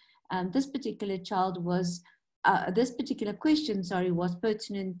think this particular child was, this particular question, sorry, was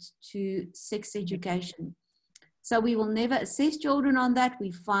pertinent to sex education. So we will never assess children on that.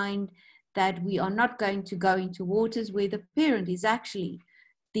 We find that we are not going to go into waters where the parent is actually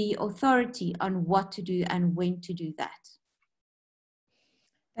the authority on what to do and when to do that.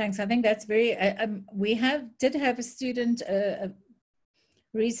 Thanks. I think that's very, we did have a student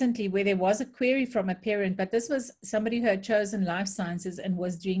recently where there was a query from a parent, but this was somebody who had chosen life sciences and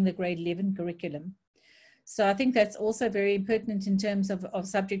was doing the grade 11 curriculum. So I think that's also very pertinent in terms of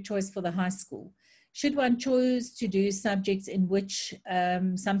subject choice for the high school. Should one choose to do subjects in which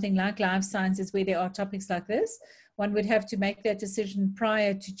something like life sciences, where there are topics like this, one would have to make that decision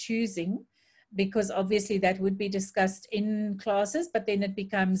prior to choosing, because obviously that would be discussed in classes, but then it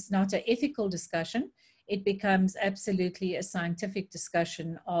becomes not an ethical discussion. It becomes absolutely a scientific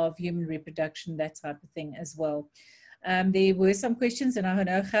discussion of human reproduction, that type of thing as well. There were some questions, and I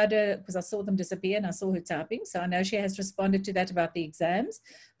know Gerda, because I saw them disappear and I saw her typing, so I know she has responded to that about the exams.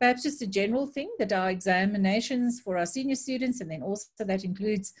 Perhaps just a general thing, that our examinations for our senior students, and then also that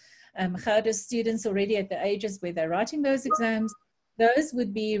includes Gerda's students already at the ages where they're writing those exams, those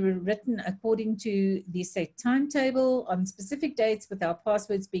would be written according to the set timetable on specific dates, with our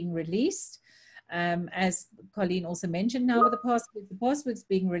passwords being released. As Colleen also mentioned now, with the passwords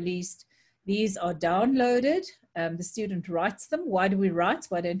being released, these are downloaded. The student writes them. Why do we write?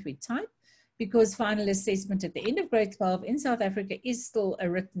 Why don't we type? Because final assessment at the end of grade 12 in South Africa is still a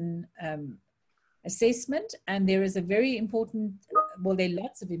written assessment, and there is a very important, well, there are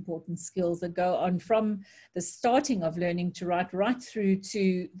lots of important skills that go on from the starting of learning to write right through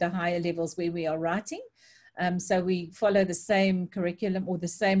to the higher levels where we are writing. So we follow the same curriculum or the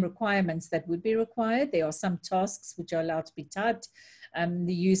same requirements that would be required. There are some tasks which are allowed to be typed,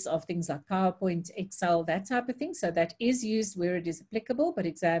 the use of things like PowerPoint, Excel, that type of thing. So that is used where it is applicable, but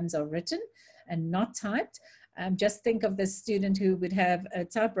exams are written and not typed. Just think of the student who would have a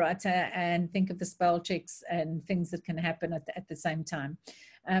typewriter and think of the spell checks and things that can happen at the same time.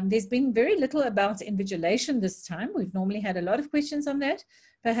 There's been very little about invigilation this time. We've normally had a lot of questions on that.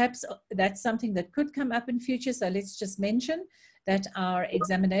 Perhaps that's something that could come up in future. So let's just mention that our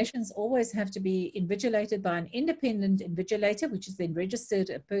examinations always have to be invigilated by an independent invigilator, which is then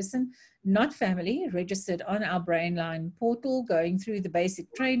registered a person, not family, registered on our Brainline portal, going through the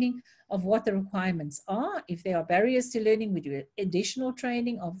basic training of what the requirements are. If there are barriers to learning, we do additional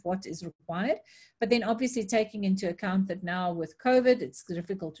training of what is required. But then obviously taking into account that now with COVID, it's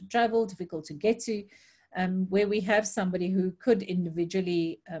difficult to travel, difficult to get to, where we have somebody who could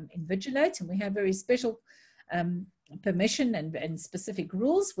individually invigilate, and we have very special permission and specific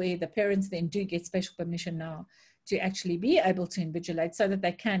rules where the parents then do get special permission now to actually be able to invigilate so that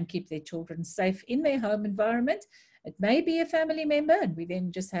they can keep their children safe in their home environment. It may be a family member, and we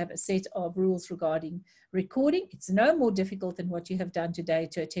then just have a set of rules regarding recording. It's no more difficult than what you have done today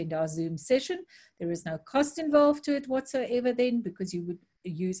to attend our Zoom session. There is no cost involved to it whatsoever then, because you would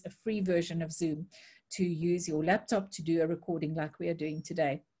use a free version of Zoom to use your laptop to do a recording like we are doing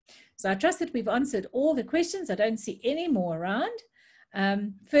today. So I trust that we've answered all the questions. I don't see any more around.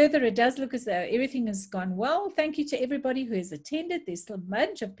 Further, it does look as though everything has gone well. Thank you to everybody who has attended. There's still a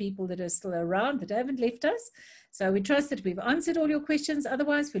bunch of people that are still around that haven't left us. So we trust that we've answered all your questions.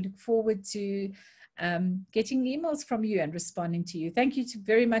 Otherwise, we look forward to getting emails from you and responding to you. Thank you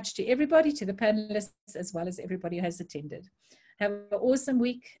very much to everybody, to the panelists, as well as everybody who has attended. Have an awesome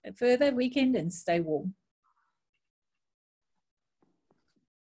weekend, and stay warm.